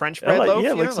solid like French bread loaf?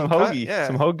 Yeah, like some hoagie.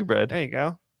 Some hoagie bread. There you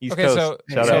go. East Okay, Coast.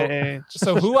 Shout out.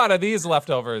 So who out of these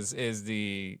leftovers is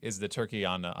the turkey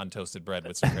on toasted bread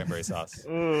with some cranberry sauce?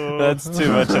 That's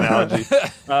too much analogy.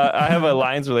 I have a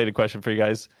Lions related question for you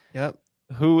guys. Yep.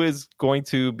 Who is going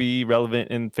to be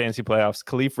relevant in fantasy playoffs?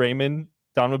 Khalif Raymond,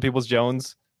 Donovan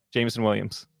Peoples-Jones, Jameson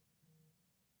Williams.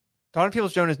 Donovan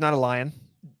Peoples-Jones is not a Lion.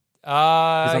 He's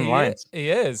on the Lions. He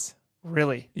is.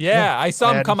 Really? Yeah, I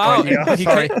saw him come out.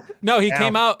 He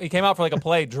came out for like a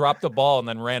play, dropped the ball, and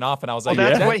then ran off. And I was like,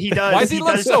 that's what he does. Why does he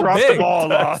look so big? The ball a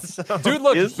lot, so. Dude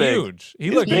looks huge.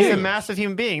 He's a massive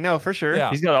human being. No, for sure.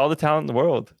 Yeah. He's got all the talent in the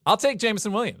world. I'll take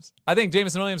Jameson Williams. I think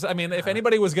Jameson Williams, I mean, if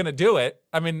anybody was going to do it,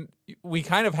 I mean, we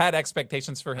kind of had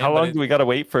expectations for him. How long do we got to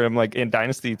wait for him, like in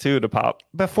Dynasty 2, to pop?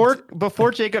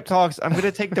 Before Jacob talks, I'm going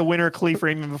to take the winner, Khalif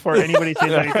Raymond, before anybody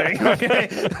says anything.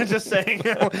 Okay? I'm just saying.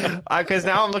 Because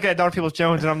now I'm looking at Donovan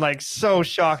Peoples-Jones, and I'm like so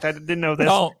shocked. I didn't know this.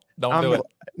 Don't do it.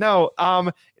 No,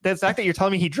 the fact that you're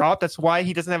telling me he dropped, that's why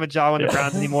he doesn't have a job on the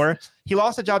Browns anymore. He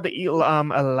lost a job to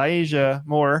Elijah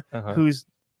Moore, who's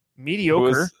mediocre.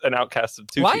 Who was an outcast of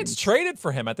two Lions teams. Traded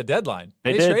for him at the deadline.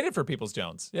 They traded for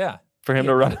Peoples-Jones. Yeah. For him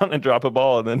to run out and drop a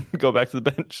ball and then go back to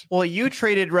the bench. Well, you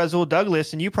traded Rasul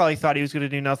Douglas, and you probably thought he was going to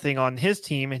do nothing on his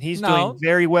team, and he's doing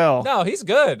very well. No, he's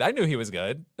good. I knew he was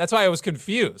good. That's why I was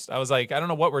confused. I was like, I don't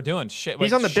know what we're doing. Shit,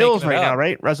 he's on the Bills right now,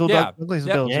 right? Rasul Douglas,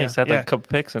 Bills. Yeah, he's had like a couple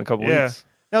picks in a couple weeks.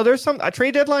 No, there's a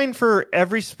trade deadline for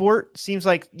every sport. Seems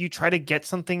like you try to get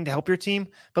something to help your team,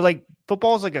 but like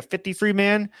football is like a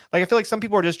 53-man. Like I feel like some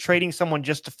people are just trading someone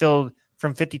just to fill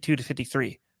from 52 to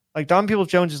 53. Like Donovan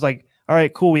Peoples-Jones is like, all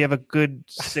right, cool. We have a good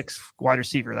 6 wide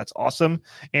receiver. That's awesome.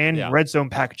 And red zone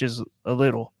packages a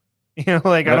little. I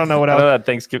don't know what else. That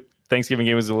Thanksgiving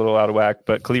game was a little out of whack,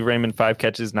 but Khalif Raymond 5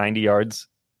 catches, 90 yards.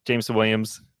 Jameson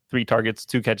Williams 3 targets,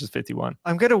 2 catches, 51.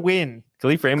 I'm gonna win.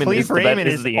 Khalif Raymond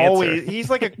is the always answer. He's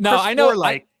like a no. I know.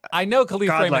 I know Khalif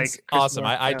God Raymond's awesome.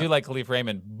 I do like Khalif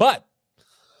Raymond, but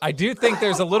I do think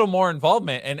there's a little more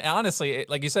involvement. And honestly,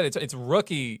 like you said, it's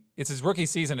rookie. It's his rookie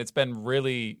season. It's been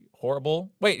really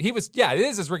horrible. Wait, it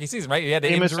is his rookie season, right? He had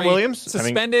the injury, Williams?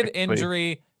 suspended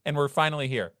injury, and we're finally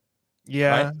here.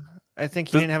 Yeah, right? I think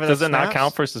he didn't have. Does it not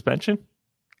count for suspension?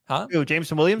 Huh? Ooh,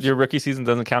 Jameson Williams? Your rookie season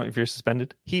doesn't count if you're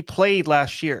suspended? He played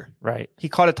last year. Right. He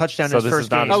caught a touchdown in his first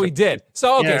game. Oh, he did.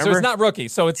 So, so it's not rookie.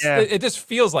 So it just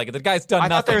feels like it. The guy's done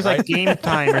nothing. I thought there was like game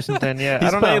time or something. Yeah.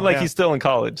 He's playing like he's still in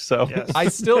college. So I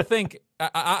still think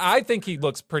I think he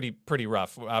looks pretty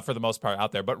rough for the most part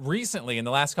out there. But recently, in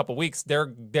the last couple of weeks,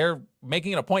 they're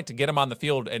making it a point to get him on the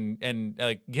field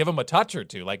and give him a touch or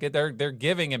two. Like they're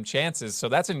giving him chances. So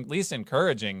that's at least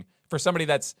encouraging for somebody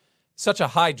that's such a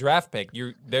high draft pick.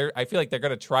 I feel like they're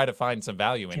going to try to find some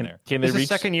value in there. This is his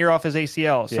second year off his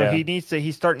ACL, so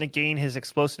he's starting to gain his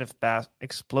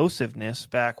explosiveness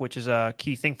back, which is a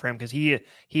key thing for him because he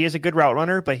is a good route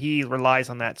runner, but he relies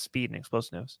on that speed and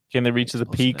explosiveness. Can they reach the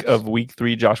peak of week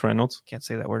 3 Josh Reynolds? Can't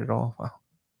say that word at all. Wow.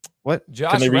 What?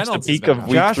 Can they reach the peak of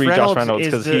week 3 Josh Reynolds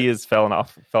because he is fell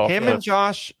off. Him and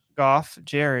Josh Goff,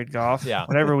 Jared Goff,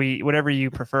 whatever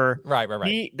you prefer.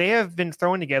 Right. They have been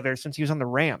throwing together since he was on the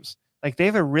Rams. Like they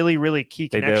have a really, really key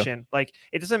connection. Like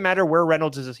it doesn't matter where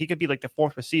Reynolds is. He could be like the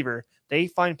 4th receiver. They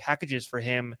find packages for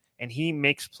him and he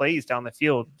makes plays down the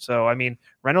field. So, I mean,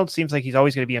 Reynolds seems like he's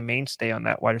always going to be a mainstay on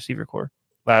that wide receiver core.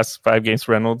 Last 5 games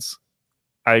for Reynolds.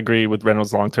 I agree with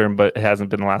Reynolds long-term, but it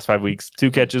hasn't been the last 5 weeks. 2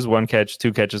 catches, 1 catch,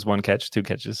 2 catches, 1 catch, 2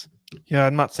 catches. Yeah,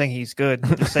 I'm not saying he's good.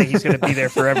 I'm just saying he's going to be there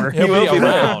forever. He'll be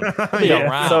around.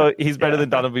 Around. So he's better than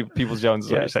Donovan Peoples-Jones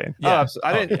is what you're saying. Yeah.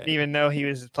 I didn't even know he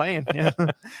was playing. Yeah.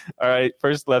 All right,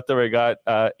 first leftover I got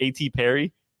A.T.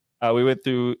 Perry. We went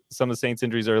through some of the Saints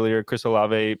injuries earlier. Chris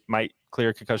Olave might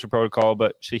clear concussion protocol,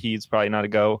 but Shaheed's probably not a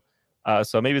go.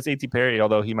 So maybe it's A.T. Perry,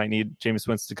 although he might need Jameis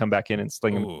Winston to come back in and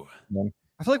sling him.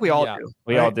 I feel like we all do.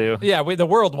 We all do. Yeah, the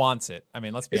world wants it. I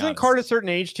mean, let's be honest. Isn't Card a certain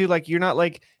age too? Like you're not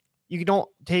like you don't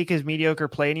take his mediocre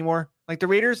play anymore. Like the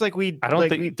Raiders, I don't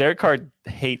think Derek Carr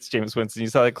hates Jameis Winston. You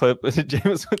saw that clip with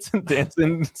Jameis Winston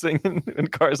dancing, singing,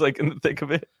 and Carr's like in the thick of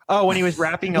it. Oh, when he was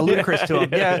rapping a Ludacris to him.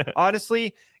 Yeah,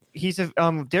 honestly, he's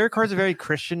Derek Carr's a very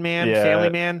Christian man, family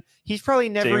man. He's probably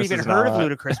never even heard of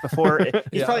Ludacris before.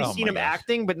 He's probably seen him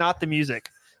acting, but not the music.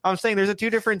 I'm saying there's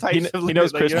 2 different types of. He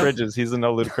knows Chris Bridges. He's a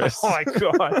no Ludacris. Oh my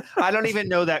god! I don't even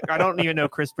know that. I don't even know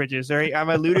Chris Bridges. Right?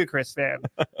 I'm a Ludacris fan.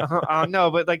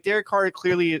 No, but like Derek Carr,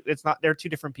 clearly it's not. They're 2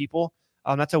 different people.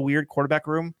 That's a weird quarterback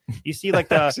room. You see, like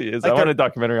the. Actually is. Like I want a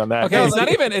documentary on that. Okay,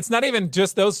 it's not even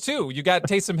just those 2. You got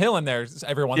Taysom Hill in there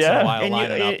every once in a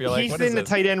while. He's in the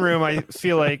tight end room. I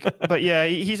feel like, but yeah,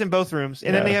 he's in both rooms.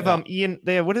 And then they have Ian.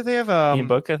 What do they have? Ian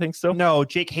Book, I think so. No,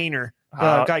 Jake Haener,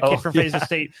 kid from Fraser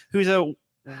State, who's a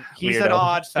He's an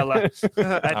odd fella. All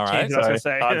right,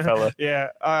 odd fella. Yeah.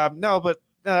 No, but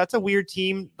that's a weird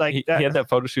team. Like he had that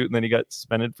photo shoot and then he got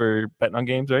suspended for betting on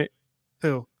games, right?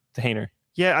 Who? Hayner.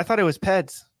 Yeah, I thought it was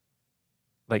Peds.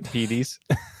 Like PEDs.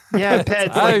 Yeah,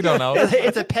 Peds. I don't know.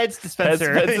 It's a Peds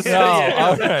dispenser. Okay.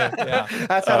 Yeah.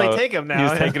 That's how they take him now. He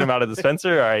was taking him out of the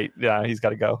dispenser. All right. Yeah, he's got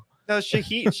to go. No,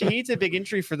 Shahid's a big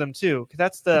injury for them too, because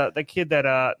that's the kid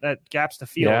that gaps the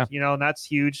field, and that's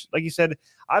huge. Like you said,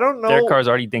 I don't know. Their car's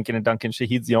already dinking and dunking.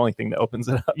 Shahid's the only thing that opens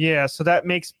it up. Yeah, so that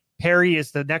makes Perry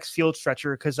is the next field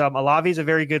stretcher because Alavi is a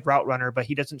very good route runner, but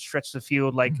he doesn't stretch the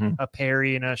field like a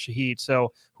Perry and a Shahid.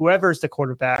 So whoever's the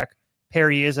quarterback,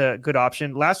 Perry is a good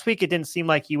option. Last week, it didn't seem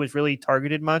like he was really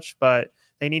targeted much, but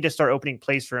they need to start opening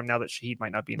plays for him now that Shahid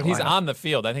might not be in the But he's lineup. on the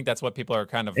field. I think that's what people are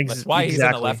kind of that's why he's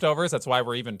in the leftovers. That's why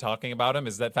we're even talking about him,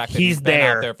 is that fact that he's been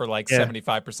out there for like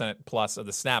 75% plus of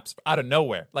the snaps out of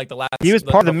nowhere. Like the last he was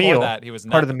part of the meal. That, he was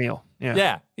part of the meal.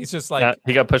 Yeah. He's just like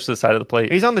he got pushed to the side of the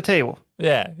plate. He's on the table.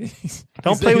 Yeah.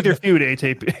 Don't play with your food, AT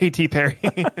Perry.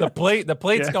 the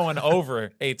plate's going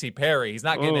over AT Perry. He's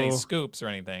not getting any scoops or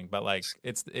anything, but like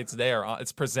it's there.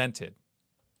 It's presented.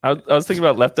 I was thinking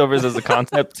about leftovers as a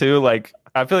concept too. Like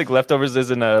I feel like leftovers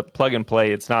isn't a plug and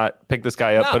play. It's not pick this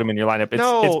guy up, put him in your lineup.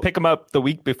 It's pick him up the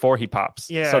week before he pops,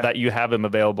 so that you have him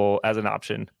available as an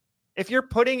option. If you're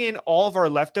putting in all of our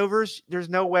leftovers, there's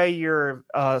no way you're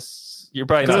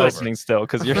probably not listening still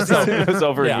because you're still it was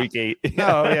over in week 8.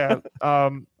 No,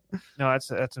 no,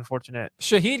 that's unfortunate.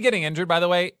 Shahid getting injured, by the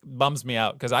way, bums me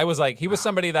out because I was like, he was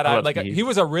somebody that I like. He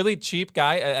was a really cheap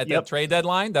guy at the trade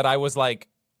deadline that I was like,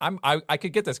 I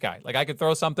could get this guy. Like I could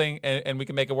throw something and we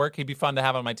can make it work. He'd be fun to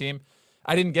have on my team.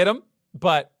 I didn't get him,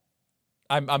 but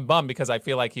I'm bummed because I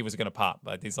feel like he was going to pop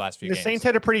these last few games. The Saints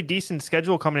had a pretty decent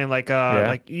schedule coming in, like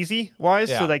easy wise.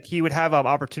 So like he would have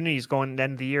opportunities going to the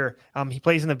end of the year. He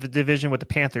plays in the division with the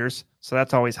Panthers, so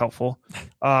that's always helpful.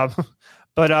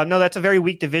 But no, that's a very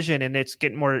weak division, and it's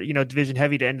getting more division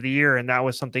heavy to end of the year, and that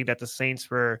was something that the Saints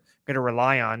were going to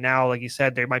rely on. Now, like you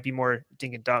said, there might be more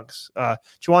dink and dunks.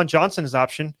 Juwan Johnson's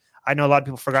option. I know a lot of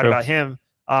people forgot about him.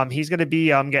 He's going to be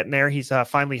getting there. He's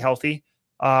finally healthy.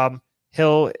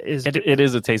 Hill is. It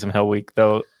is a Taysom Hill week,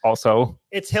 though. Also,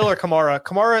 it's Hill or Kamara.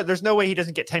 Kamara, there's no way he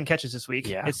doesn't get 10 catches this week.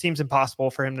 Yeah. It seems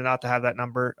impossible for him to not to have that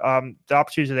number. The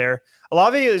opportunities are there.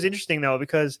 Olave is interesting though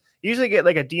because you usually get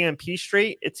like a DMP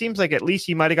straight. It seems like at least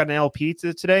he might have got an LP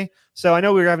today. So I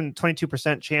know we were having a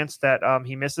 22% chance that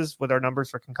he misses with our numbers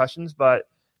for concussions, but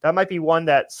that might be one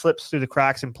that slips through the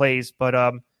cracks and plays. But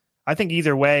I think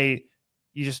either way,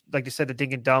 you just like you said, the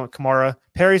dink and dunk. Kamara,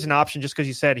 Perry's an option just because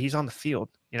you said he's on the field,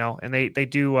 and they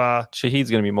do.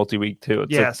 Shahid's going to be multi-week too.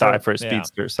 It's a die for a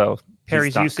speedster, so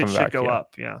Perry's usage should go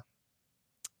up. Yeah.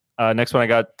 Next one I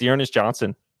got Dearness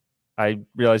Johnson. I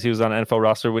realized he was on an NFL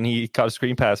roster when he caught a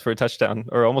screen pass for a touchdown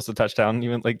or almost a touchdown. He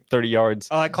went like 30 yards.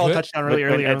 I called touchdown really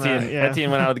early. Etienne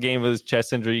went out of the game with his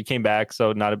chest injury. He came back,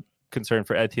 so not a concern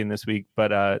for Etienne this week.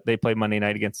 But they play Monday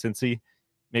night against Cincy.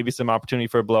 Maybe some opportunity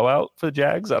for a blowout for the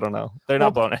Jags. I don't know. They're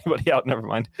not blowing anybody out. Never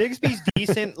mind. Bigsby's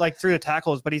decent, like through the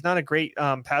tackles, but he's not a great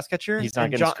pass catcher. He's not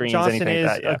getting screens. Johnson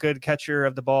is a good catcher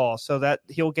of the ball, so that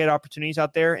he'll get opportunities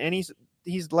out there, and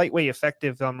he's lightweight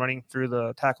effective running through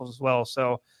the tackles as well.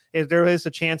 So if there is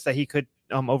a chance that he could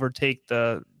overtake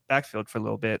the backfield for a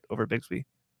little bit over Bigsby.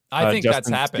 I think that's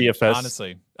happened, DFS.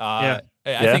 honestly. I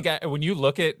think when you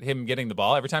look at him getting the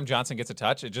ball, every time Johnson gets a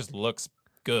touch, it just looks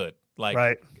good. Like,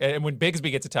 right. And when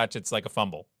Bigsby gets a touch, it's like a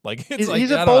fumble. Like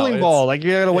he's a bowling ball. Like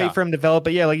you gotta wait for him to develop.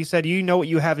 But yeah, like you said, you know what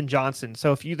you have in Johnson.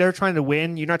 So if they're trying to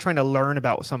win, you're not trying to learn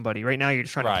about somebody. Right now, you're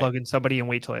just trying to plug in somebody and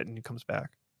wait till it comes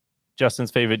back.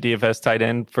 Justin's favorite DFS tight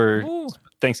end for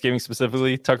Thanksgiving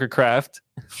specifically, Tucker Kraft,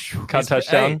 caught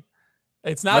touchdown.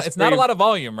 Hey, it's not a lot of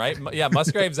volume, right? Yeah,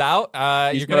 Musgrave's out.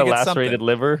 You're gonna get lacerated something.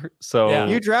 Liver. So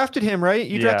you drafted him, right?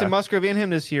 You drafted Musgrave and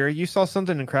him this year. You saw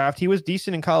something in Kraft. He was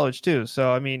decent in college too.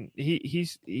 So I mean,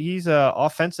 he's a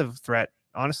offensive threat.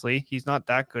 Honestly, he's not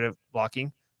that good at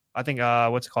blocking. I think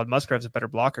Musgrave's a better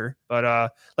blocker.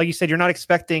 But like you said, you're not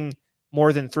expecting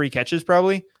more than 3 catches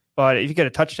probably. But if you get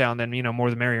a touchdown, then more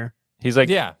the merrier. He's like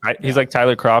he's like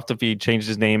Tyler Kroft if he changed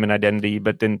his name and identity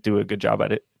but didn't do a good job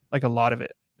at it. Like a lot of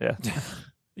it. Yeah.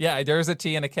 Yeah, there's a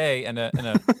T and a K and an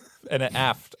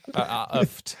aft. I'm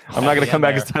not going to come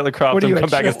back as Tyler Kroft. I'm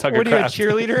come back as Tucker Kraft. What are you, a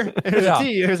cheerleader? There's a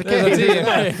T. There's a K.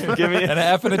 There's a T. Give me an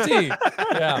F and a T.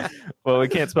 Yeah. Well, we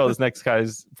can't spell this next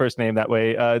guy's first name that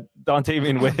way.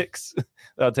 Dontavian Wicks.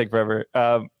 That'll take forever.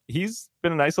 He's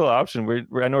been a nice little option.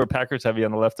 I know we're Packers heavy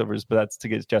on the leftovers, but that's to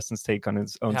get Justin's take on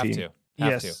his own team.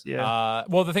 Yes. Yeah.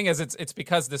 Well, the thing is, it's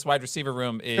because this wide receiver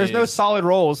room is. There's no solid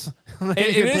roles.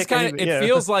 It is kind of. It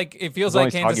feels like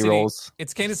Kansas City. Rolls.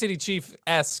 It's Kansas City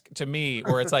Chief-esque to me,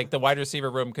 where it's like the wide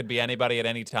receiver room could be anybody at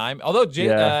any time. Although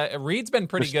Reed's been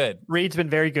pretty good. Reed's been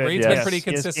very good. Reed's been pretty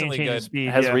consistently good. Speed,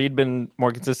 Has Reed been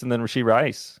more consistent than Rashee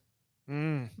Rice?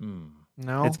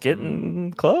 No, it's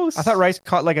getting close. I thought Rice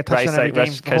caught like a touchdown every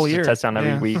game the whole year. Touchdown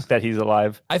every week that he's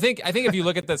alive. I think if you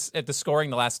look at the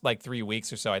scoring the last like 3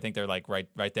 weeks or so, I think they're like right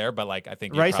there. But like I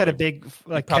think Rice had a big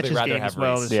catches game as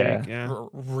well this week. Yeah.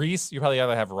 Reese, you probably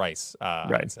rather have Rice.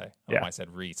 Right. I'd say. I don't know why I said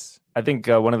Reese. I think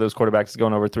one of those quarterbacks is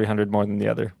going over 300 more than the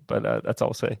other, but that's all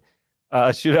I'll say.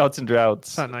 Shootouts and droughts.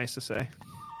 It's not nice to say.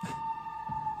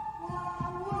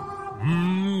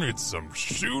 It's some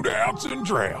shootouts and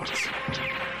droughts.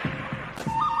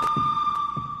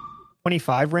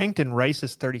 25 ranked, and Rice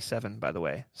is 37, by the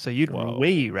way. So you'd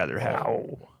way rather have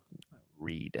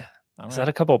Reed. Is that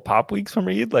a couple of pop weeks from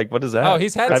Reed? Like, what is that? Oh,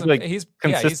 he's had some. Like, he's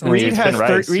consistently.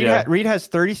 Reed has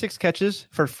 36 catches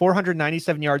for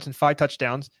 497 yards and 5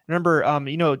 touchdowns.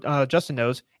 Remember, Justin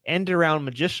knows, end around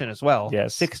magician as well.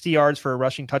 Yes, 60 yards for a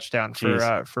rushing touchdown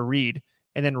for Reed.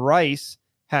 And then Rice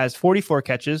has 44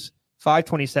 catches,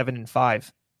 527 and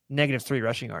 5. -3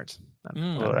 rushing yards.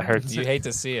 That hurts. You hate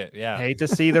to see it. Yeah. Hate to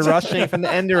see the rushing from the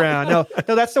end around. No,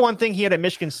 that's the one thing he had at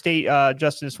Michigan State,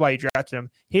 Justin. That's why he drafted him.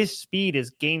 His speed is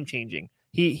game changing.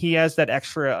 He has that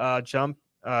extra jump,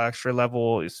 extra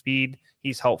level speed.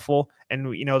 He's helpful. And,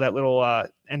 that little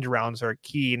end arounds are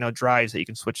key, drives that you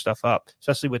can switch stuff up,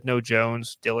 especially with no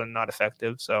Jones, Dillon not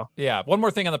effective. So, yeah. One more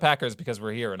thing on the Packers, because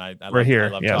we're here and I love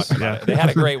talking about it. They had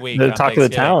a great week. The talk of the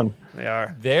town. They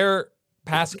are. Their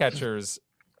pass catchers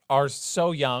are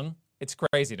so young. It's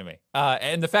crazy to me.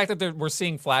 And the fact that we're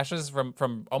seeing flashes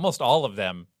from almost all of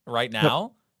them right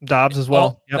now. Dobbs as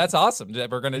well. That's awesome.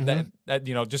 We're going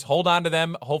to, just hold on to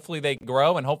them. Hopefully they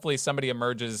grow, and hopefully somebody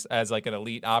emerges as like an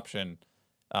elite option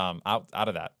out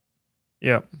of that.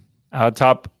 Yeah.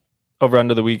 Top over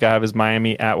under the week I have is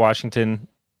Miami at Washington.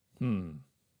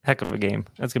 Heck of a game.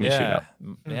 That's going to be a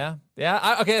shootout.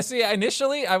 Yeah. Okay. See,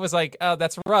 initially I was like, oh,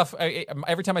 that's rough.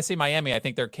 Every time I see Miami, I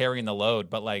think they're carrying the load,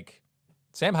 but like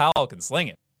Sam Howell can sling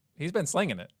it. He's been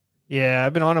slinging it. Yeah,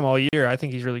 I've been on him all year. I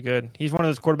think he's really good. He's one of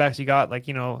those quarterbacks you got, like,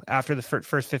 after the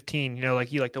first 15,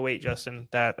 like you like to wait, Justin,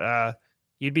 that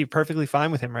you'd be perfectly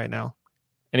fine with him right now.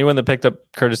 Anyone that picked up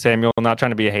Curtis Samuel, not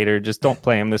trying to be a hater, just don't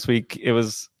play him this week. It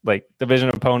was like division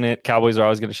opponent. Cowboys are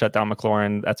always going to shut down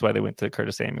McLaurin. That's why they went to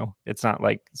Curtis Samuel. It's not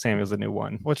like Samuel's the new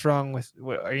one. What's wrong with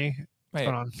are you? What's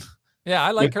going on? Yeah,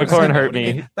 I like Curtis McLaurin hurt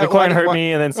me. McLaurin hurt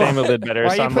me, and then Samuel did better.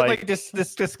 Why so you I'm put like this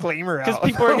disclaimer out? Because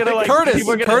people are gonna like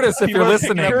Curtis. If you're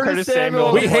listening, Curtis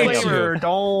Samuel, we hate you.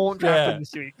 Don't draft him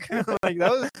this week. Like that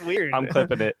was weird. I'm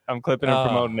clipping it. I'm clipping and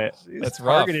promoting it. That's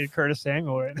rough. Targeted Curtis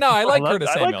Samuel. Right now. No, I like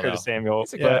Curtis Samuel. I like Curtis Samuel,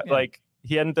 but like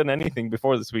he hadn't done anything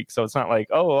before this week, so it's not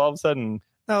like all of a sudden.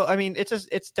 No, I mean it's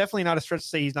definitely not a stretch to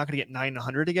say he's not going to get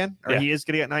 900 again, or he is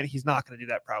going to get 9. He's not going to do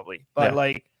that probably, but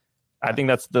I think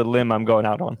that's the limb I'm going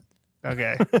out on.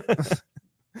 Okay.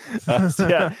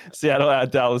 Seattle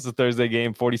at Dallas, the Thursday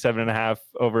game, 47.5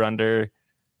 over under.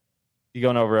 You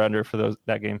going over under for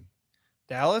that game?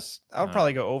 Dallas, I would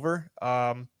probably go over.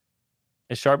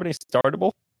 Is Charbonnet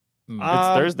startable?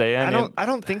 It's Thursday, and I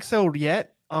don't think so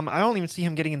yet. I don't even see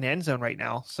him getting in the end zone right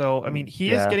now. So I mean,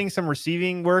 he is getting some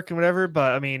receiving work and whatever,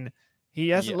 but I mean, he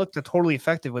hasn't looked totally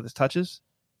effective with his touches.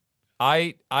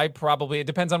 I probably, it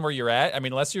depends on where you're at. I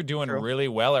mean, unless you're doing really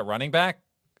well at running back,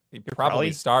 you're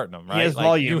probably starting him, right? He has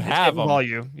volume. You have him.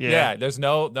 Volume. Yeah. There's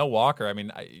no Walker. I mean,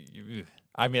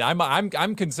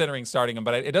 I'm considering starting him,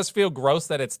 but it does feel gross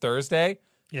that it's Thursday.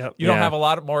 Yeah. You don't have a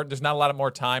lot more. There's not a lot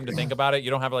more time to think about it.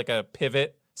 You don't have like a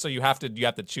pivot, so you have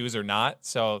to choose or not.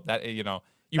 So that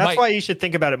that's why you should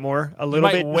think about it more a little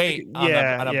bit. Wait on a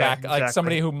back, exactly. like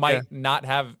somebody who might not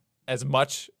have as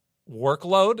much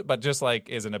workload, but just like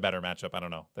is in a better matchup. I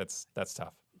don't know. That's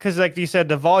tough. Because like you said,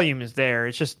 the volume is there.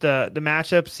 It's just the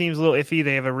matchup seems a little iffy.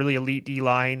 They have a really elite D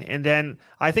line, and then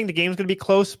I think the game's going to be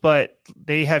close, but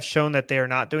they have shown that they are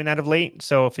not doing that of late.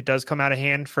 So if it does come out of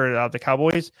hand for the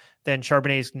Cowboys, then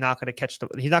Charbonnet is not going to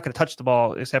he's not going to touch the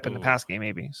ball except in the pass game,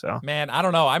 maybe. So man, I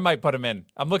don't know. I might put him in.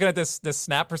 I'm looking at this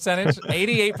snap percentage.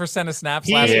 88% of snaps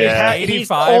last week. 85. He's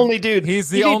the only dude. He's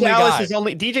the only guy.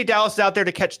 DJ Dallas is out there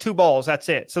to catch 2 balls. That's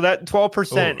it. So that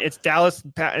 12%, it's Dallas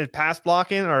pass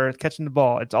blocking or catching the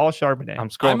ball. It's all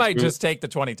Charbonnet. I might just take the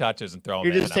 20 touches and throw him.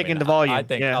 You're just taking the volume. I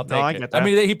think I'll take it. I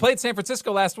mean, he played San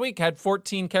Francisco last week. Had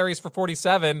 14 carries for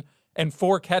 47. And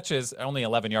 4 catches, only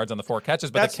 11 yards on the 4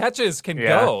 catches, but the catches can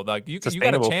go. Like you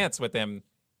got a chance with him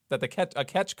that a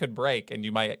catch could break and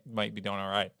you might be doing all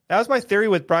right. That was my theory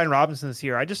with Brian Robinson this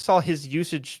year. I just saw his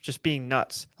usage just being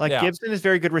nuts. Like Gibson is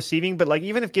very good receiving, but like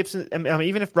even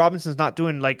if Robinson's not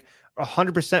doing like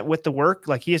 100% with the work,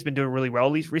 like he has been doing really well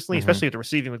at least recently, especially with the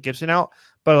receiving with Gibson out.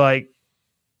 But like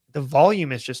the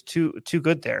volume is just too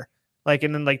good there. Like,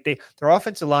 and then like their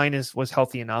offensive line was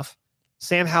healthy enough.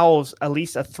 Sam Howell's at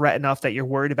least a threat enough that you're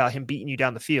worried about him beating you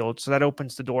down the field. So that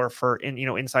opens the door for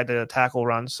inside the tackle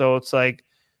run. So it's like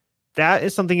that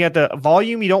is something at the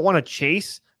volume you don't want to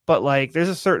chase, but like there's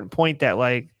a certain point that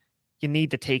like you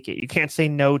need to take it. You can't say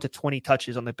no to 20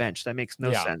 touches on the bench. That makes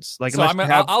no sense. Like, so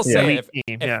I'll say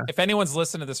if anyone's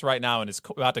listening to this right now and is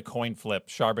about to coin flip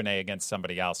Charbonnet against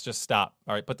somebody else, just stop.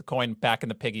 All right, put the coin back in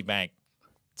the piggy bank.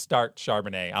 Start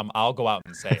Charbonnet. I'll go out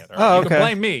and say it. Right? You can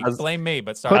blame me,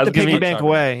 but start. Put the piggy bank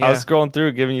away. Yeah. I was scrolling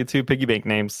through, giving you 2 piggy bank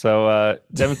names. So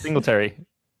Devin Singletary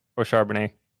or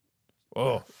Charbonnet.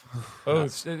 Oh,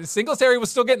 Singletary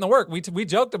was still getting the work. We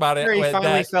joked about it. He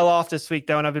finally fell off this week,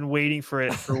 though, and I've been waiting for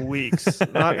it for weeks.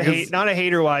 not a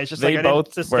hater wise, just they like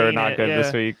both were not good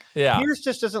this week. Yeah, Pierce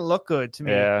just doesn't look good to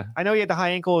me. Yeah. I know he had the high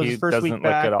ankle his first week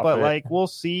back, but like we'll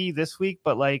see this week.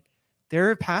 But like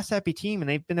they're a pass happy team, and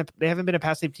they haven't been a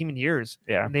pass happy team in years.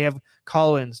 Yeah, and they have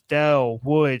Collins, Dell,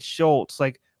 Wood, Schultz.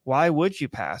 Like, why would you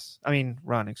pass? I mean,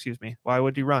 run. Excuse me. Why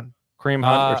would you run? Kareem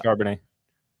Hunt or Charbonnet?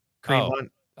 Kareem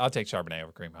Hunt. I'll take Charbonnet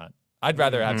over Kareem Hunt. I'd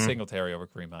rather have Singletary over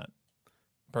Kareem Hunt,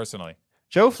 personally.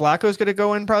 Joe Flacco's going to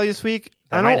go in probably this week.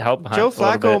 Might help Hunt Joe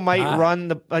Flacco might run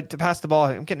to pass the ball.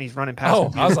 I'm getting he's running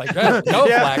past. I was like, go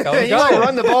Flacco. He might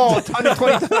run the ball a ton of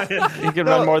 20 times. He can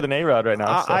run more than A-Rod right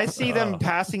now. I see them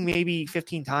passing maybe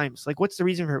 15 times. Like, what's the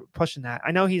reason for pushing that?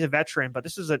 I know he's a veteran, but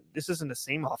this isn't the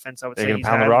same offense. I would say he's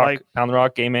pound the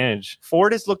rock, game manage.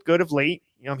 Ford has looked good of late.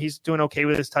 He's doing okay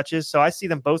with his touches. So I see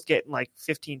them both getting like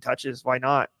 15 touches. Why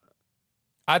not?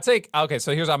 I'd take I'm going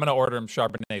to order him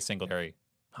Charbonnet, Singletary,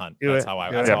 Hunt. That's how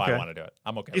I want to do it.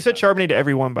 I'm okay. You said Charbonnet to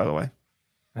everyone, by the way.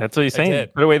 That's what he's saying.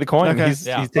 Put away the coin. Okay. He's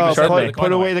taking Charbonnet.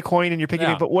 Put away the coin in your piggy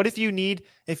bank. But what if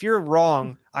you're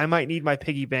wrong, I might need my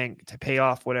piggy bank to pay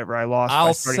off whatever I lost.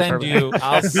 I'll send you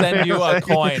a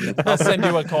coin. I'll send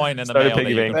you a coin in the mail.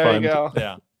 Piggy bank there you go.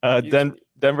 Yeah.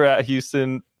 Denver at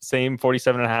Houston, same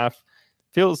 47.5.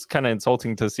 Feels kind of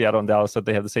insulting to Seattle and Dallas that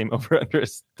they have the same over-under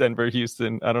as Denver,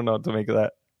 Houston. I don't know what to make of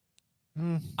that.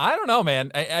 I don't know,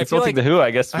 man. I feel like to who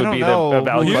I guess would be the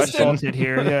valid question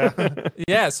here. Yeah,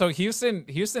 yeah. So Houston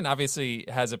obviously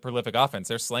has a prolific offense.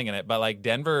 They're slinging it, but like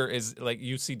Denver is like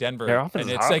you see Denver, and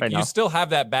it's like you still have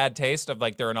that bad taste of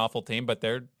like they're an awful team, but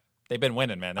they've been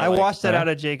winning, man. I watched that out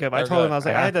of Jacob. I told him I was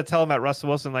like, I had to tell him about Russell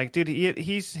Wilson. Like, dude,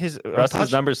 his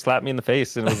numbers slapped me in the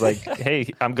face and was like, hey,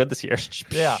 I'm good this year.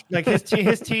 Yeah, like his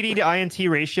TD to INT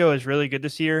ratio is really good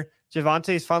this year.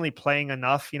 Javonte's finally playing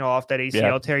enough, off that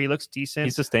ACL tear. He looks decent.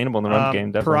 He's sustainable in the run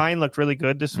game. Definitely. Perrine looked really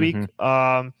good this week.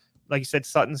 Like you said,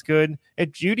 Sutton's good.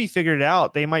 If Judy figured it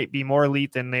out, they might be more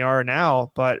elite than they are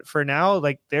now. But for now,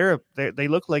 like they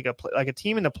look like a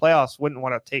team in the playoffs wouldn't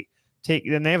want to take.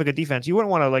 Then they have a good defense. You wouldn't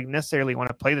want to necessarily want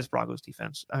to play this Broncos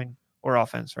defense. I mean, or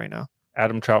offense right now.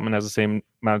 Adam Troutman has the same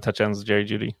amount of touchdowns as Jerry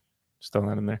Jeudy. Just throwing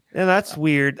that in there. Yeah, that's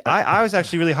weird. I was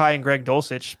actually really high in Greg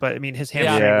Dulcich, but I mean his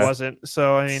hamstring wasn't.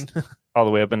 So I mean, all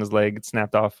the way up in his leg, it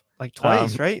snapped off like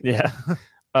twice, right? Yeah.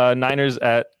 Niners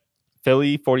at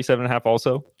Philly, 47.5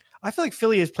 also. I feel like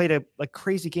Philly has played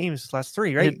crazy games this last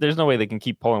 3, right? There's no way they can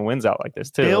keep pulling wins out like this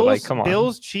too. Bills, come on.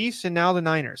 Bills, Chiefs, and now the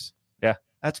Niners. Yeah.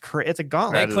 That's it's a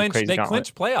gauntlet. They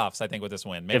clinch playoffs, I think, with this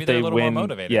win. Maybe they're a little more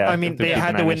motivated. Yeah, I mean, they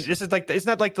had to win. This is it's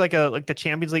not like the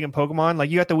Champions League in Pokemon.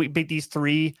 Like you have to beat these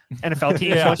 3 NFL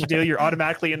teams. Once you do, you're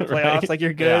automatically in the playoffs. Right. Like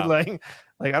you're good. Yeah.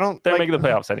 Like I don't. They're making the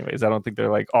playoffs anyways. I don't think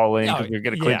they're all in because you're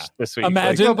going to clinch this week.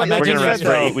 Imagine we're going to rest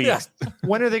for 8 weeks.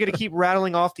 When are they going to keep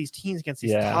rattling off these teams against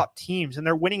these top teams? And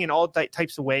they're winning in all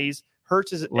types of ways.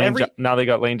 Hurts is now they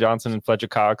got Lane Johnson and Fletcher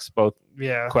Cox, both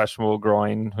questionable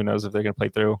groin. Who knows if they're going to play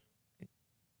through.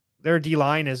 Their D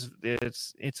line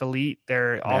it's elite.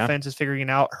 Their offense is figuring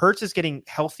it out. Hurts is getting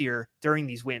healthier during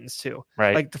these wins too.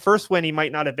 Right. Like the first win, he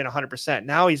might not have been 100%.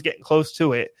 Now he's getting close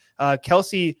to it.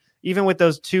 Kelsey, even with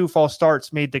those 2 false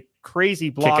starts, made the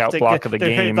crazy block of the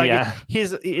game.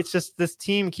 It's just this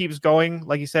team keeps going.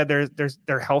 Like you said,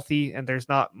 they're healthy and there's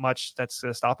not much that's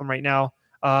going to stop them right now.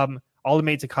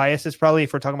 Aldemade Zacchaeus is probably,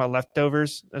 if we're talking about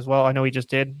leftovers as well. I know he just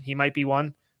did. He might be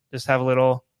one. Just have a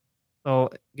little.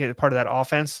 Get part of that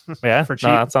offense. Yeah, for cheap.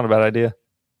 No, that's not a bad idea.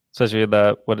 Especially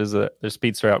their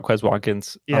speedster out, Quez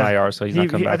Watkins on IR, so he's not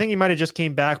coming back. I think he might have just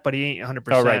came back, but he ain't 100%.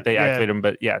 Oh, right, they activated him,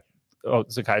 but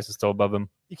Zacchaeus is still above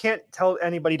him. You can't tell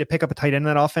anybody to pick up a tight end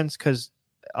in that offense because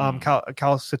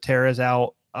Cal Cetera is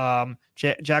out.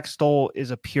 Jack Stoll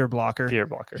is a pure blocker. Pure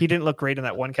blocker. He didn't look great in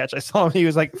that one catch. I saw him. He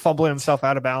was like fumbling himself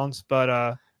out of bounds.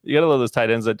 But you gotta love those tight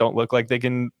ends that don't look like they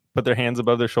can put their hands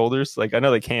above their shoulders. Like I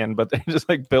know they can, but they're just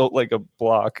like built like a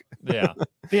block. Yeah.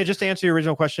 Yeah. Just to answer your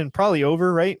original question, probably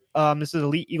over, right? This is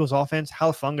elite Eagles offense.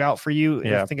 Halfung out for you.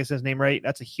 Yeah. I think it's his name right.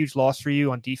 That's a huge loss for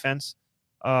you on defense.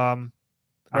 Right.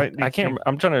 I can't.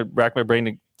 I'm trying to rack my brain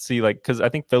to see because I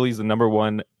think Philly's the number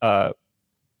one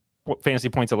fantasy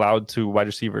points allowed to wide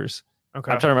receivers.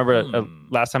 Okay. I'm trying to remember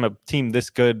last time a team this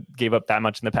good gave up that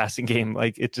much in the passing game.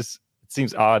 Like it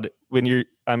seems odd when you're.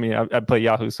 I mean, I play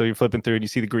Yahoo, so you're flipping through and you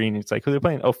see the green. And it's like, who are they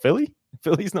playing? Oh, Philly.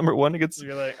 Philly's number one against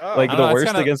you're like the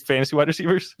worst against fantasy wide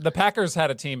receivers. The Packers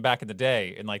had a team back in the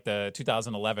day in like the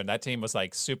 2011. That team was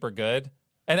like super good.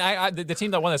 And the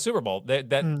team that won the Super Bowl,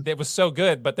 that was so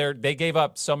good, but they gave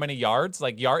up so many yards.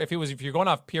 Like if you're going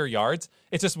off pure yards,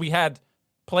 it's just we had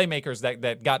playmakers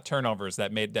that got turnovers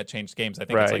that changed games. I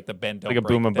think it's like the bend don't like a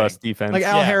boom and bust defense. Like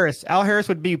Al Harris. Al Harris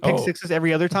would be pick sixes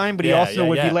every other time, but he also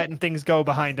would be letting things go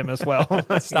behind him as well.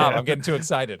 Stop! I'm getting too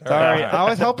excited. Sorry, I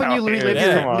was helping you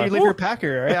relive your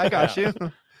Packer. Right? I got you.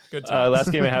 Good.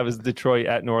 Last game I have is Detroit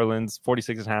at New Orleans,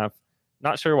 46.5.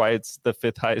 Not sure why it's the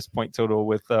fifth highest point total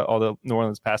with all the New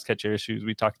Orleans pass catcher issues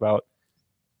we talked about.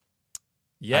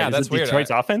 Yeah, that's weird. Detroit's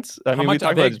offense. I mean, we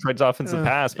talked about Detroit's offense in the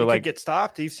past, but like get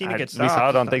stopped. You've seen it get stopped. We saw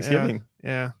it on Thanksgiving.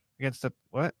 Yeah. Against the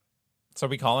what? So are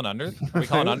we calling under? Are we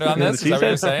calling under on this? Is that what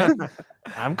you're saying?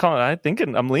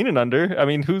 I'm leaning under. I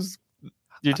mean,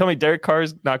 you're telling me Derek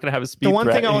Carr's not going to have a speed the one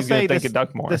threat, thing I will say,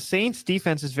 duck more. The Saints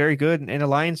defense is very good, and the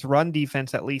Lions run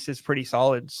defense at least is pretty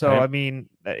solid. So I mean,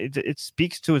 it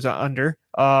speaks to his under.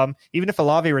 Even if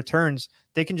Olave returns,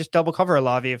 they can just double cover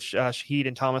Olave if Shaheed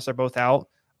and Thomas are both out.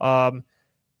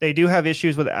 They do have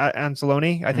issues with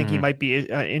Anzalone. I think he might be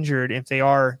injured. If they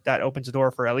are, that opens the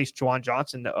door for at least Juwan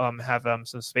Johnson to have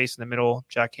some space in the middle.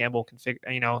 Jack Campbell can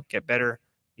get better.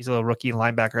 He's a little rookie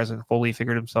linebacker, hasn't fully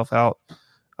figured himself out.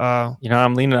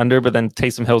 I'm leaning under, but then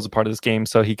Taysom Hill's a part of this game,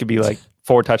 so he could be like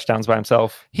 4 touchdowns by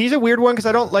himself. He's a weird one because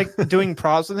I don't like doing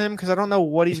props with him because I don't know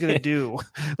what he's going to do.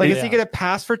 Like, is he going to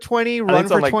pass for 20, run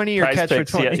for 20, or catch for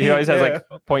 20? He always has like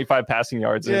 0.5 passing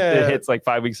yards. And it hits like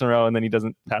 5 weeks in a row, and then he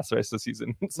doesn't pass the rest of the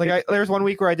season. There's 1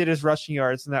 week where I did his rushing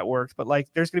yards, and that worked. But like,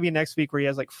 there's going to be next week where he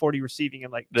has like 40 receiving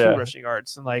and like 2 rushing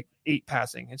yards and like 8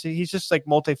 passing. And so he's just like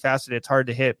multifaceted. It's hard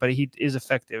to hit, but he is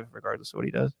effective regardless of what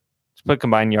he does. Just put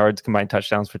combined yards, combined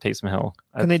touchdowns for Taysom Hill.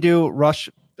 Can they do rush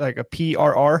like a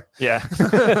PRR? Yeah.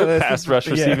 Pass rush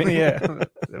receiving. Yeah. I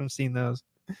haven't seen those.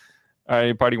 All right.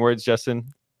 Any parting words,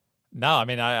 Justin? No, I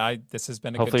mean, this has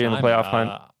been a hopefully good time. In the playoff hunt.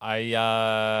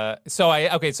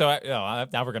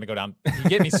 Now we're gonna go down. You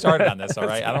get me started on this, all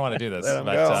right? I don't want to do this.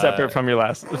 Separate from your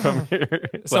last.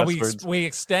 So we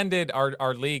extended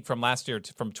our league from last year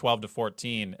from 12 to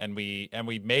 14, and we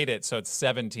made it so it's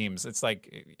 7 teams. It's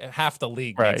like half the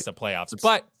league makes the playoffs,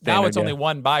 but now it's only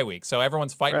 1 bye week, so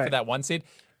everyone's fighting for that 1 seed.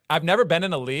 I've never been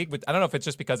in a league with. I don't know if it's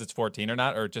just because it's 14 or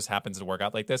not, or it just happens to work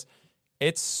out like this.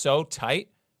 It's so tight.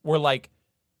 We're like.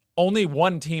 Only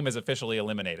 1 team is officially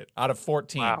eliminated out of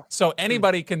 14. Wow. So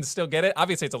anybody can still get it.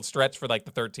 Obviously, it's a stretch for like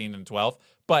the 13 and 12,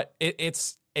 but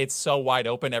it's so wide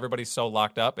open. Everybody's so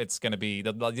locked up. It's going to be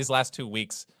these last 2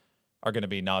 weeks are going to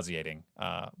be nauseating,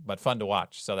 but fun to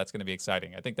watch. So that's going to be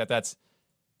exciting. I think that's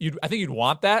I think you'd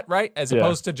want that, right? As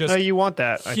opposed to just you want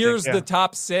that. Here's the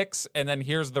top 6, and then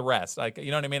here's the rest. Like, you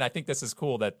know what I mean? I think this is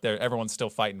cool that everyone's still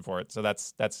fighting for it. So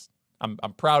I'm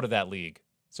proud of that league.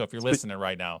 So if you're listening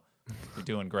right now. You're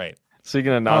doing great.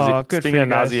 Speaking of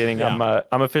nauseating, I'm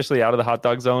officially out of the hot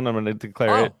dog zone. I'm going to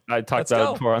declare it. I talked about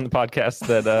it before on the podcast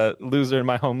that loser in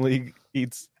my home league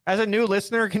eats. As a new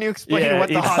listener, can you explain what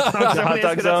the hot dog zone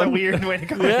is? That's a weird way to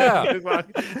come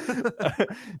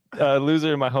in.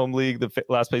 Loser in my home league, the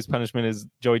last place punishment is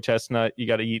Joey Chestnut. You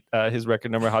got to eat his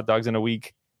record number of hot dogs in a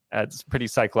week. It's pretty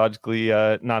psychologically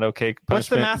not okay. What's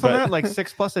the math on that? Like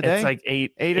 6+ a day? It's like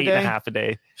eight and a half a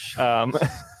day.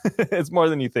 It's more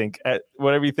than you think.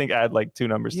 Whatever you think, add like 2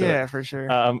 numbers to it. Yeah, for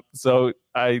sure. So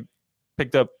I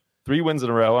picked up 3 wins in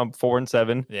a row. I'm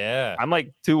 4-7. Yeah. I'm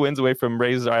like 2 wins away from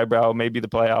raise our eyebrow, maybe the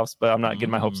playoffs, but I'm not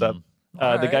getting my hopes up.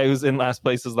 The guy who's in last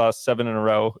place has lost 7 in a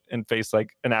row and faced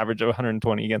like an average of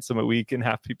 120 against him a week in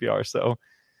half PPR. So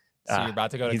you're about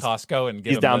to go to Costco and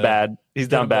get he's down bad. He's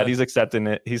down bad. He's accepting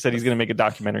it. He said he's going to make a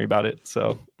documentary about it.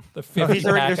 So there's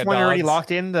one already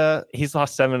locked in. He's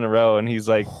lost 7 in a row and he's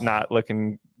like not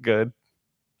looking good.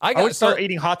 I would start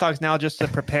eating hot dogs now just to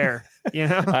prepare. You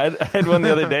know, I had one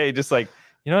the other day, just like,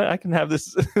 you know what? I can have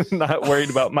this. Not worried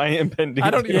about my impending.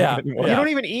 You don't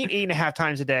even eat 8.5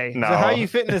 times a day. No. So how are you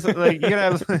fitting this? Like, you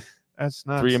gotta have. That's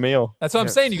nuts. 3 a meal. That's what I'm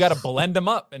saying. You got to blend them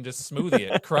up and just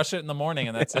smoothie it, crush it in the morning,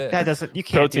 and that's it. That doesn't. You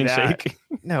can't Protein do that. shake.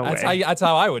 No that's way. that's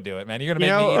how I would do it, man. You're gonna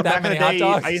make me eat that many hot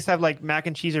dogs. I used to have like mac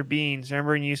and cheese or beans.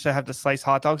 Remember when you used to have the sliced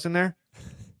hot dogs in there?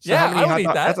 So yeah, I would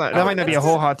eat that. That might not be a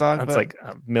whole hot dog. That's like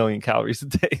a million calories a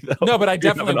day, though. No, but I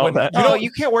definitely wouldn't. You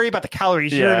can't worry about the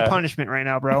calories. You're in punishment right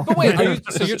now, bro. But wait,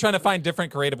 so you're trying to find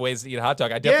different creative ways to eat a hot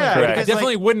dog? I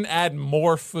definitely wouldn't add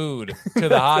more food to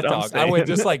the hot dog. I would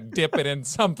just like dip it in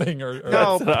something or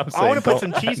no. I want to put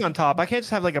some cheese on top. I can't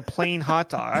just have like a plain hot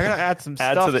dog. I gotta add some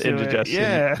stuff to the indigestion.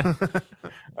 Yeah.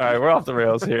 All right, we're off the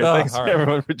rails here. Thanks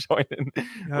everyone for joining.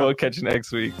 We'll catch you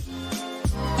next week.